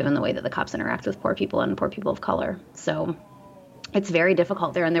the way that the cops interact with poor people and poor people of color. So it's very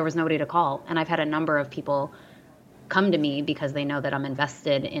difficult there, and there was nobody to call. And I've had a number of people come to me because they know that I'm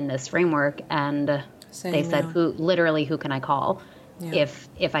invested in this framework, and they said, who can I call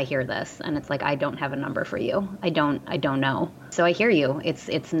if I hear this? And it's like, I don't have a number for you. I don't know. So I hear you.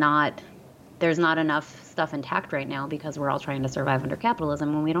 It's not, there's not enough stuff intact right now because we're all trying to survive under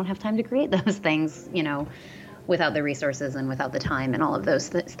capitalism when we don't have time to create those things, without the resources and without the time and all of those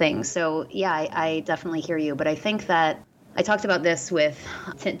things. So yeah, I definitely hear you. But I think that I talked about this with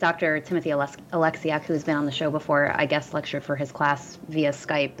Dr. Timothy Alexiak, who's been on the show before. I guest lectured for his class via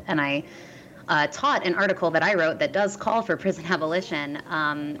Skype, and I taught an article that I wrote that does call for prison abolition,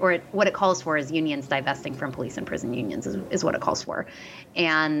 what it calls for is unions divesting from police and prison unions is what it calls for.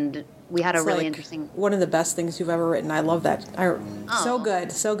 And we had a really interesting... One of the best things you've ever written. I love that. So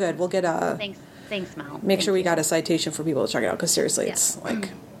good. We'll get a... Thanks, Mel. Make sure we got a citation for people to check it out, because seriously, it's like...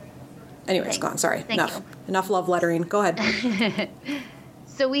 Anyway, it's gone. Sorry. Enough love lettering. Go ahead.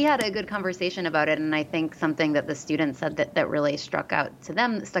 So we had a good conversation about it, and I think something that the students said that really stuck out to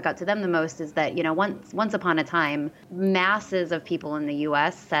them the most is that, once upon a time, masses of people in the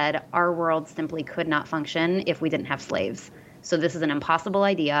U.S. said our world simply could not function if we didn't have slaves. So this is an impossible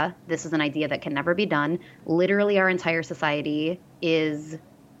idea. This is an idea that can never be done. Literally, our entire society is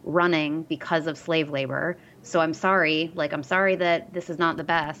running because of slave labor. So I'm sorry that this is not the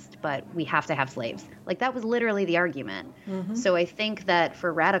best, but we have to have slaves. Like, that was literally the argument. Mm-hmm. So I think that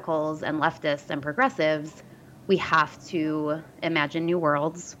for radicals and leftists and progressives, we have to imagine new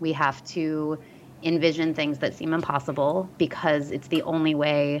worlds. We have to envision things that seem impossible because it's the only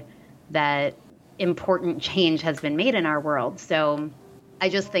way that important change has been made in our world. So I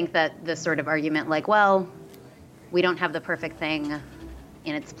just think that the sort of argument like, well, we don't have the perfect thing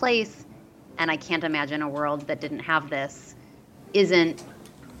in its place, and I can't imagine a world that didn't have this, isn't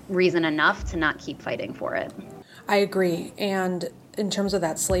reason enough to not keep fighting for it. I agree. And in terms of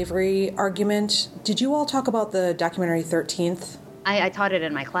that slavery argument, did you all talk about the documentary 13th? I taught it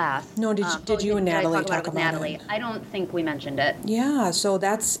in my class. No, did you and Natalie talk about Natalie? it? I don't think we mentioned it. Yeah, so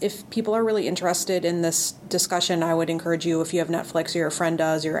that's, if people are really interested in this discussion, I would encourage you, if you have Netflix or your friend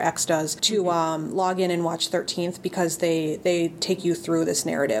does, or your ex does, to log in and watch 13th, because they take you through this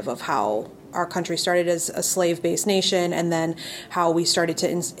narrative of how our country started as a slave-based nation, and then how we started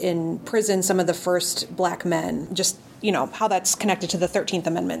to imprison some of the first black men, just, you know, how that's connected to the 13th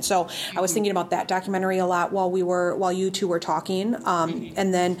Amendment. So I was thinking about that documentary a lot while you two were talking.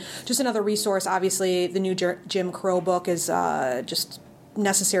 And then just another resource, obviously, the new Jim Crow book is just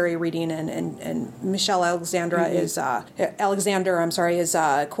necessary reading, and Michelle Alexander is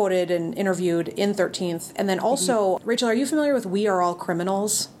quoted and interviewed in 13th. And then also, Rachel, are you familiar with We Are All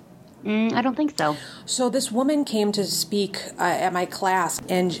Criminals? I don't think so. So this woman came to speak at my class,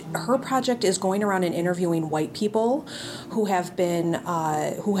 and her project is going around and interviewing white people who have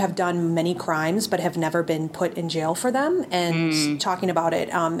done many crimes but have never been put in jail for them, and talking about it.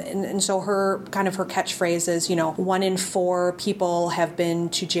 And so her catchphrase is, 1 in 4 people have been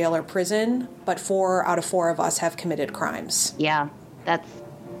to jail or prison, but 4 out of 4 of us have committed crimes. Yeah, that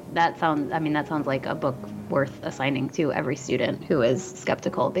sounds like a book worth assigning to every student who is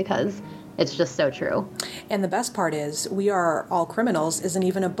skeptical, because it's just so true. And the best part is, We Are All Criminals isn't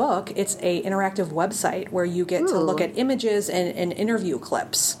even a book. It's a interactive website where you get to look at images and interview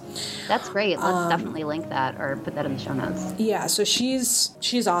clips. That's great. Let's definitely link that or put that in the show notes. Yeah, so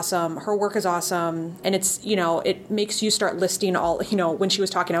she's awesome. Her work is awesome. And it's, it makes you start listing all, when she was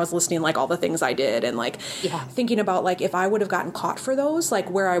talking, I was listing like all the things I did, and thinking about like if I would have gotten caught for those, like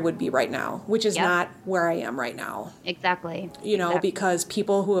where I would be right now, which is not where I am right now. Exactly. Because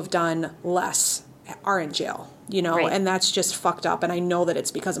people who have done less are in jail, right. And that's just fucked up. And I know that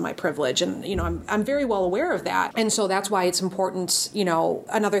it's because of my privilege, and, I'm very well aware of that. And so that's why it's important.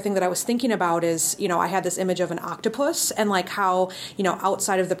 Another thing that I was thinking about is, I had this image of an octopus, and like how,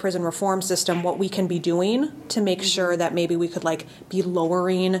 outside of the prison reform system, what we can be doing to make sure that maybe we could like be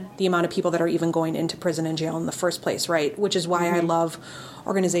lowering the amount of people that are even going into prison and jail in the first place. Right. Which is why I love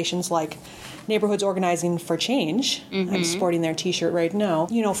organizations like Neighborhoods Organizing for Change. I'm sporting their t-shirt right now.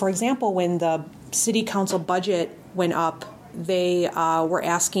 For example, when the city council budget went up, they were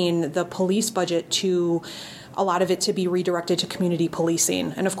asking the police budget a lot of it to be redirected to community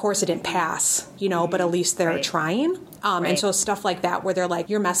policing. And of course it didn't pass, but at least they're trying. And so stuff like that, where they're like,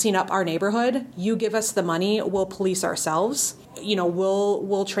 you're messing up our neighborhood, you give us the money, we'll police ourselves.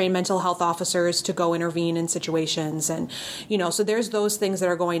 We'll train mental health officers to go intervene in situations. And, so there's those things that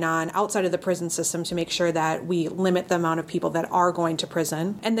are going on outside of the prison system to make sure that we limit the amount of people that are going to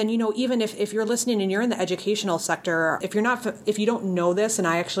prison. And then, even if you're listening and you're in the educational sector, if you don't know this, and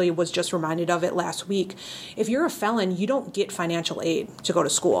I actually was just reminded of it last week, if you're a felon, you don't get financial aid to go to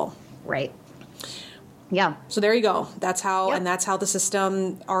school. Right. Yeah. So there you go. That's how, and that's how the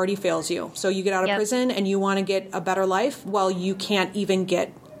system already fails you. So you get out of prison and you want to get a better life. Well, you can't even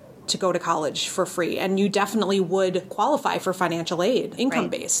get to go to college for free. And you definitely would qualify for financial aid,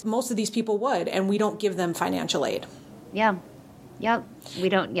 income-based. Most of these people would, and we don't give them financial aid. Yeah. Yep. We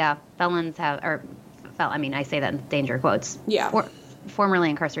don't, felons have, I say that in danger quotes. Yeah. Formerly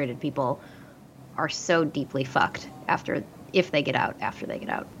incarcerated people are so deeply fucked after they get out.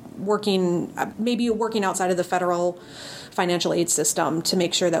 Maybe working outside of the federal financial aid system to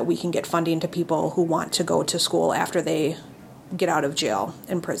make sure that we can get funding to people who want to go to school after they get out of jail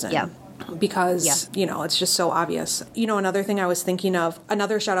and prison. Yeah. Because, it's just so obvious. Another thing I was thinking of,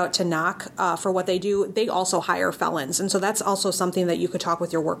 another shout out to NOC for what they do. They also hire felons. And so that's also something that you could talk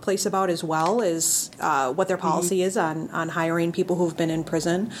with your workplace about as well, is what their policy is on hiring people who've been in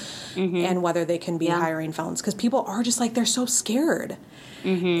prison and whether they can be hiring felons. Because people are just like, they're so scared.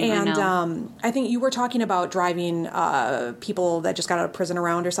 And I think you were talking about driving people that just got out of prison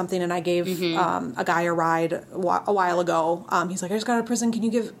around or something, and I gave a guy a ride a while ago. He's like, I just got out of prison. Can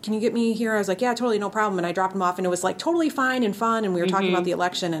you get me here? I was like, yeah, totally, no problem. And I dropped him off, and it was like totally fine and fun. And we were talking about the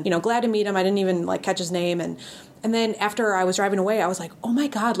election, and glad to meet him. I didn't even like catch his name, and then after I was driving away, I was like, oh my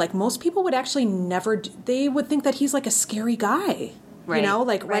God, like most people would actually never. They would think that he's like a scary guy. Right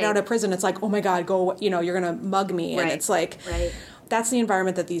out of prison, it's like, oh my God, go, you're going to mug me. And it's like, that's the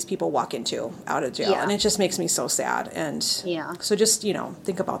environment that these people walk into out of jail. Yeah. And it just makes me so sad. And so just,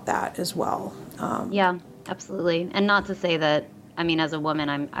 think about that as well. Yeah, absolutely. And not to say that, I mean, as a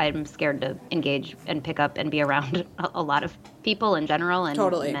woman, I'm scared to engage and pick up and be around a lot of people in general, and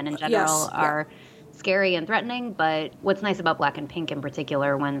Totally. men in general are scary and threatening. But what's nice about Black and Pink in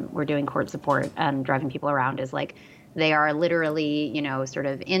particular, when we're doing court support and driving people around, is like they are literally, sort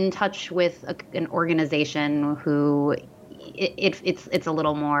of in touch with an organization who it's a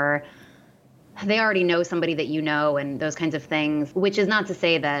little more. They already know somebody that you know, and those kinds of things. Which is not to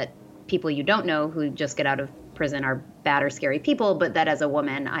say that people you don't know who just get out of prison are bad or scary people, but that as a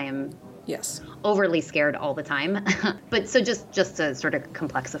woman, I am overly scared all the time. But so just to sort of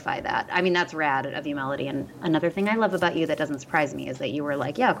complexify that, I mean, that's rad of you, Melody. And another thing I love about you that doesn't surprise me is that you were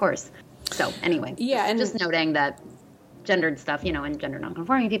like, yeah, of course. So anyway, and just noting that gendered stuff, and gender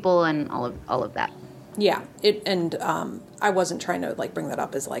nonconforming people and all of that. Yeah, I wasn't trying to bring that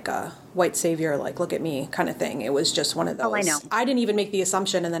up as a white savior, look at me kind of thing. It was just one of those. Oh, I know. I didn't even make the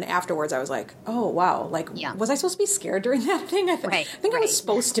assumption, and then afterwards I was like, oh wow, was I supposed to be scared during that thing? I think I was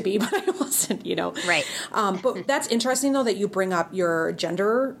supposed to be, but I wasn't. Right. But that's interesting though that you bring up your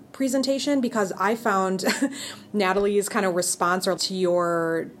gender presentation, because I found Natalie's kind of response to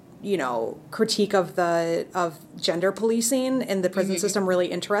your critique of gender policing in the prison system really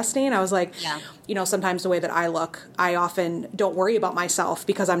interesting. I was like, sometimes the way that I look, I often don't worry about myself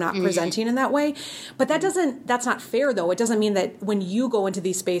because I'm not presenting in that way. But that's not fair though. It doesn't mean that when you go into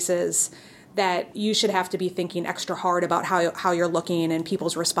these spaces that you should have to be thinking extra hard about how you're looking and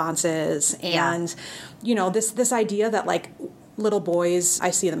people's responses. And, this idea that little boys, I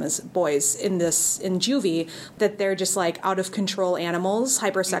see them as boys in juvie, that they're just out of control animals,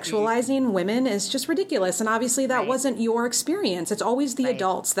 hypersexualizing women is just ridiculous. And obviously that wasn't your experience. It's always the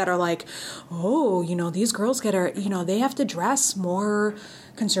adults that are like, oh, these girls they have to dress more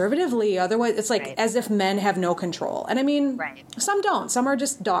conservatively. Otherwise it's as if men have no control. And I mean, some don't. Some are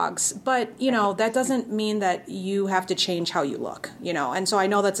just dogs. But, that doesn't mean that you have to change how you look, And so I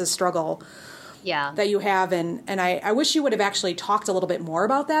know that's a struggle that you have, and I wish you would have actually talked a little bit more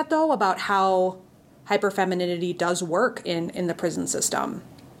about that, though, about how hyperfemininity does work in the prison system.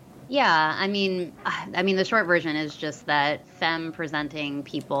 Yeah, I mean, the short version is just that femme-presenting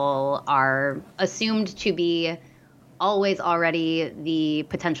people are assumed to be always already the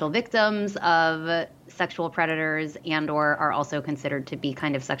potential victims of sexual predators, and/or are also considered to be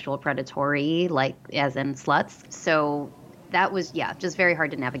kind of sexual predatory, as in sluts. So that was, just very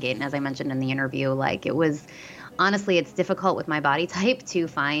hard to navigate. And as I mentioned in the interview, it was, honestly, it's difficult with my body type to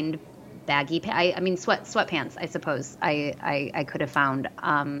find baggy sweatpants, I suppose I could have found.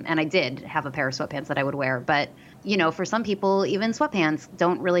 And I did have a pair of sweatpants that I would wear. But, for some people, even sweatpants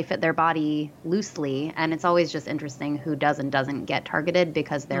don't really fit their body loosely. And it's always just interesting who does and doesn't get targeted,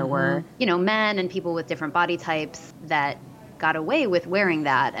 because there were, men and people with different body types that got away with wearing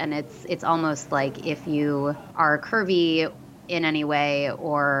that. And it's almost like if you are curvy in any way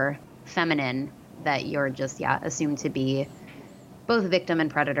or feminine, that you're just assumed to be both victim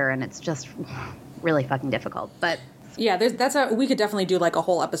and predator, and it's just really fucking difficult. But we could definitely do a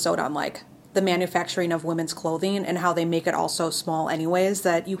whole episode on the manufacturing of women's clothing and how they make it all so small anyways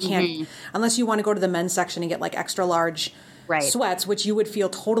that you can't, unless you want to go to the men's section and get extra large sweats, which you would feel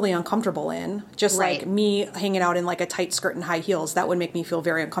totally uncomfortable in. Just like me hanging out in a tight skirt and high heels, that would make me feel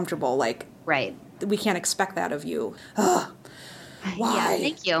very uncomfortable. We can't expect that of you. Ugh. Why? Yeah,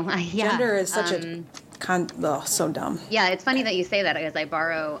 thank you. Gender is such so dumb. Yeah, it's funny that you say that, because I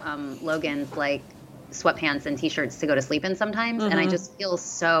borrow Logan's sweatpants and t-shirts to go to sleep in sometimes, and I just feel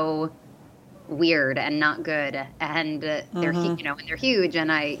so weird and not good, and they're and they're huge,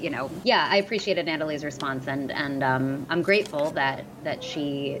 and I appreciated Natalie's response, and I'm grateful that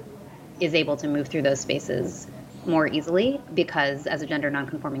she is able to move through those spaces more easily, because as a gender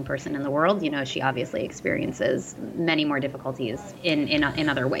nonconforming person in the world, she obviously experiences many more difficulties in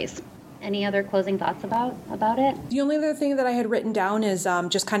other ways. Any other closing thoughts about it? The only other thing that I had written down is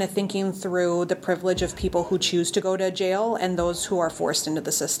just kind of thinking through the privilege of people who choose to go to jail and those who are forced into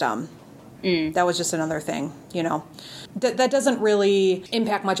the system. That was just another thing, That doesn't really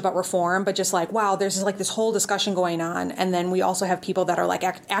impact much about reform, but just wow, there's this whole discussion going on. And then we also have people that are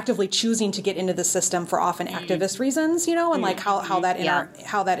actively choosing to get into the system for often activist reasons, and how that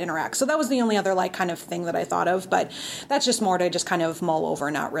interacts. So that was the only other kind of thing that I thought of, but that's just more to just kind of mull over,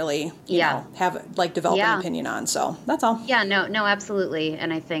 not really, have develop an opinion on. So that's all. Yeah, no, absolutely.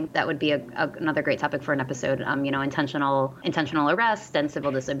 And I think that would be another great topic for an episode, intentional arrest and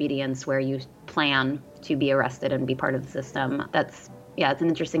civil disobedience, where you plan to be arrested and be part of the system. It's an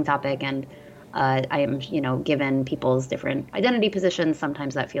interesting topic, and I am, given people's different identity positions,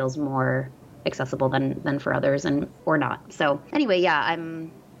 sometimes that feels more accessible than for others or not. So anyway, yeah,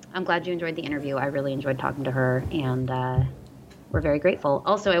 I'm glad you enjoyed the interview. I really enjoyed talking to her, and we're very grateful.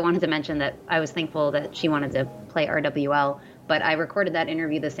 Also, I wanted to mention that I was thankful that she wanted to play RWL, but I recorded that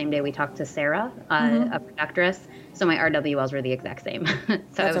interview the same day we talked to Sarah, a productress. So my RWLs were the exact same.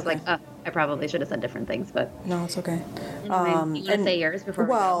 So I was like, I probably should have said different things, but no, it's okay. You want to say yours before?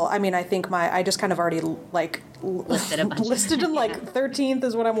 Well, I mean, I think I just kind of already listed a bunch. Listed in 13th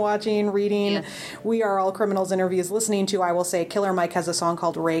is what I'm watching, reading. Yeah. We Are All Criminals interviews, listening to. I will say, Killer Mike has a song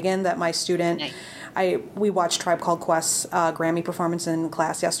called Reagan that my student. Nice. We watched Tribe Called Quest's Grammy performance in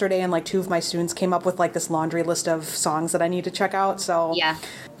class yesterday, and 2 of my students came up with this laundry list of songs that I need to check out. So yeah,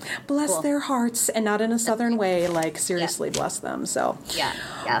 bless their hearts, and not in a Southern way. Seriously, bless them. So yeah.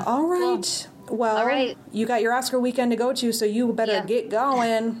 All right. Cool. Well, all right. You got your Oscar weekend to go to, so you better get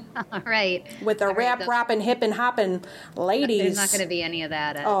going. All right. With the rapping, hippin', hopping ladies. There's not going to be any of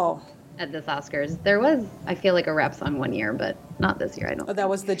that. At this Oscars. There was, I feel like, a rap song one year, but not this year, I don't think. That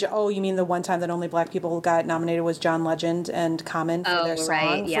was you mean the one time that only black people got nominated was John Legend and Common for their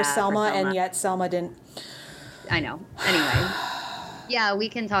song for Selma, and yet Selma didn't. I know. Anyway. Yeah, we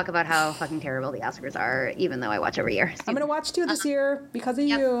can talk about how fucking terrible the Oscars are, even though I watch every year. I'm going to watch 2 this year because of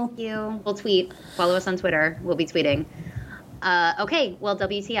you. Thank you. We'll tweet. Follow us on Twitter. We'll be tweeting. Okay, well,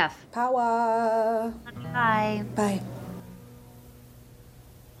 WTF. Power. Bye. Bye.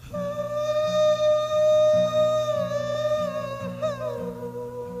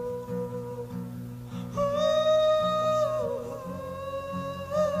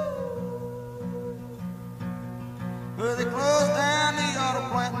 Well, they closed down the auto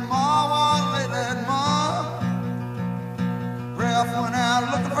plant and Ma was late that month. Ralph went out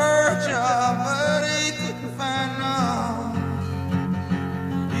looking for a job, but he couldn't find none.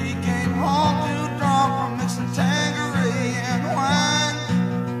 He came home too drunk from mixing Tanqueray and wine.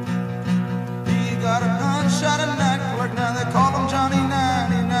 He got a gunshot at night clerk, now they call him Johnny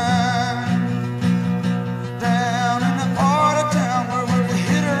 99. Down in the part of town where you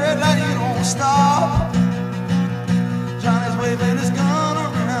hit a red light, you don't stop. Johnny's waving his gun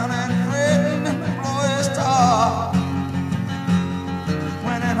around and threatening to blow his top.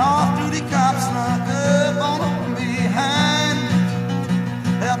 When an off-duty cop snuck up on him behind,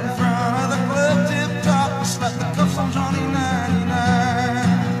 out in front of the club tip-top, and slapped the cuffs on Johnny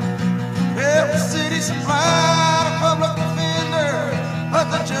 99. Every city supplied a public defender,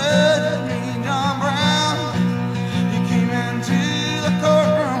 but the judge was mean John Brown. He came into the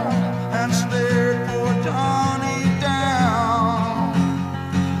courtroom and stared poor Johnny down.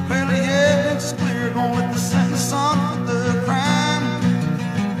 Clearly evidence is clear, gonna let the sentence on for the crime.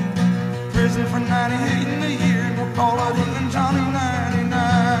 Prison for 98 in a year, we'll call it even Johnny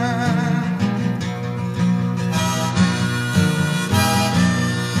 99.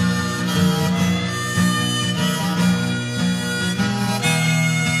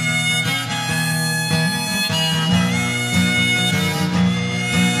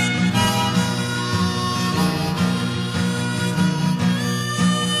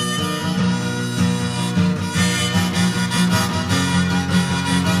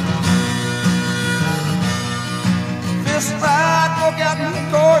 This fight broke out in the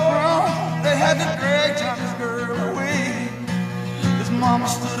courtroom. They had to drag Johnny's girl away. His mama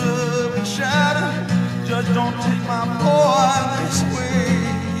stood up and shouted, "Judge, don't take my boy this way."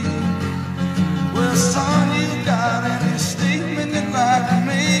 Well, son, you got any statement you'd like to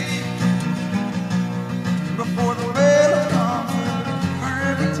make before the bail comes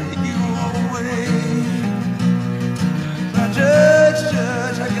and take you away? Now,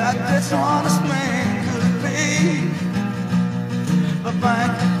 Judge, I got this honest man could pay. The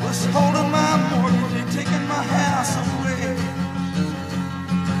bank was holding my mortgage, they taking my house away.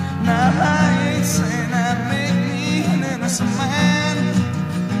 Now I ain't saying that make me an innocent man,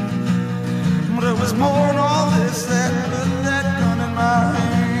 but it was more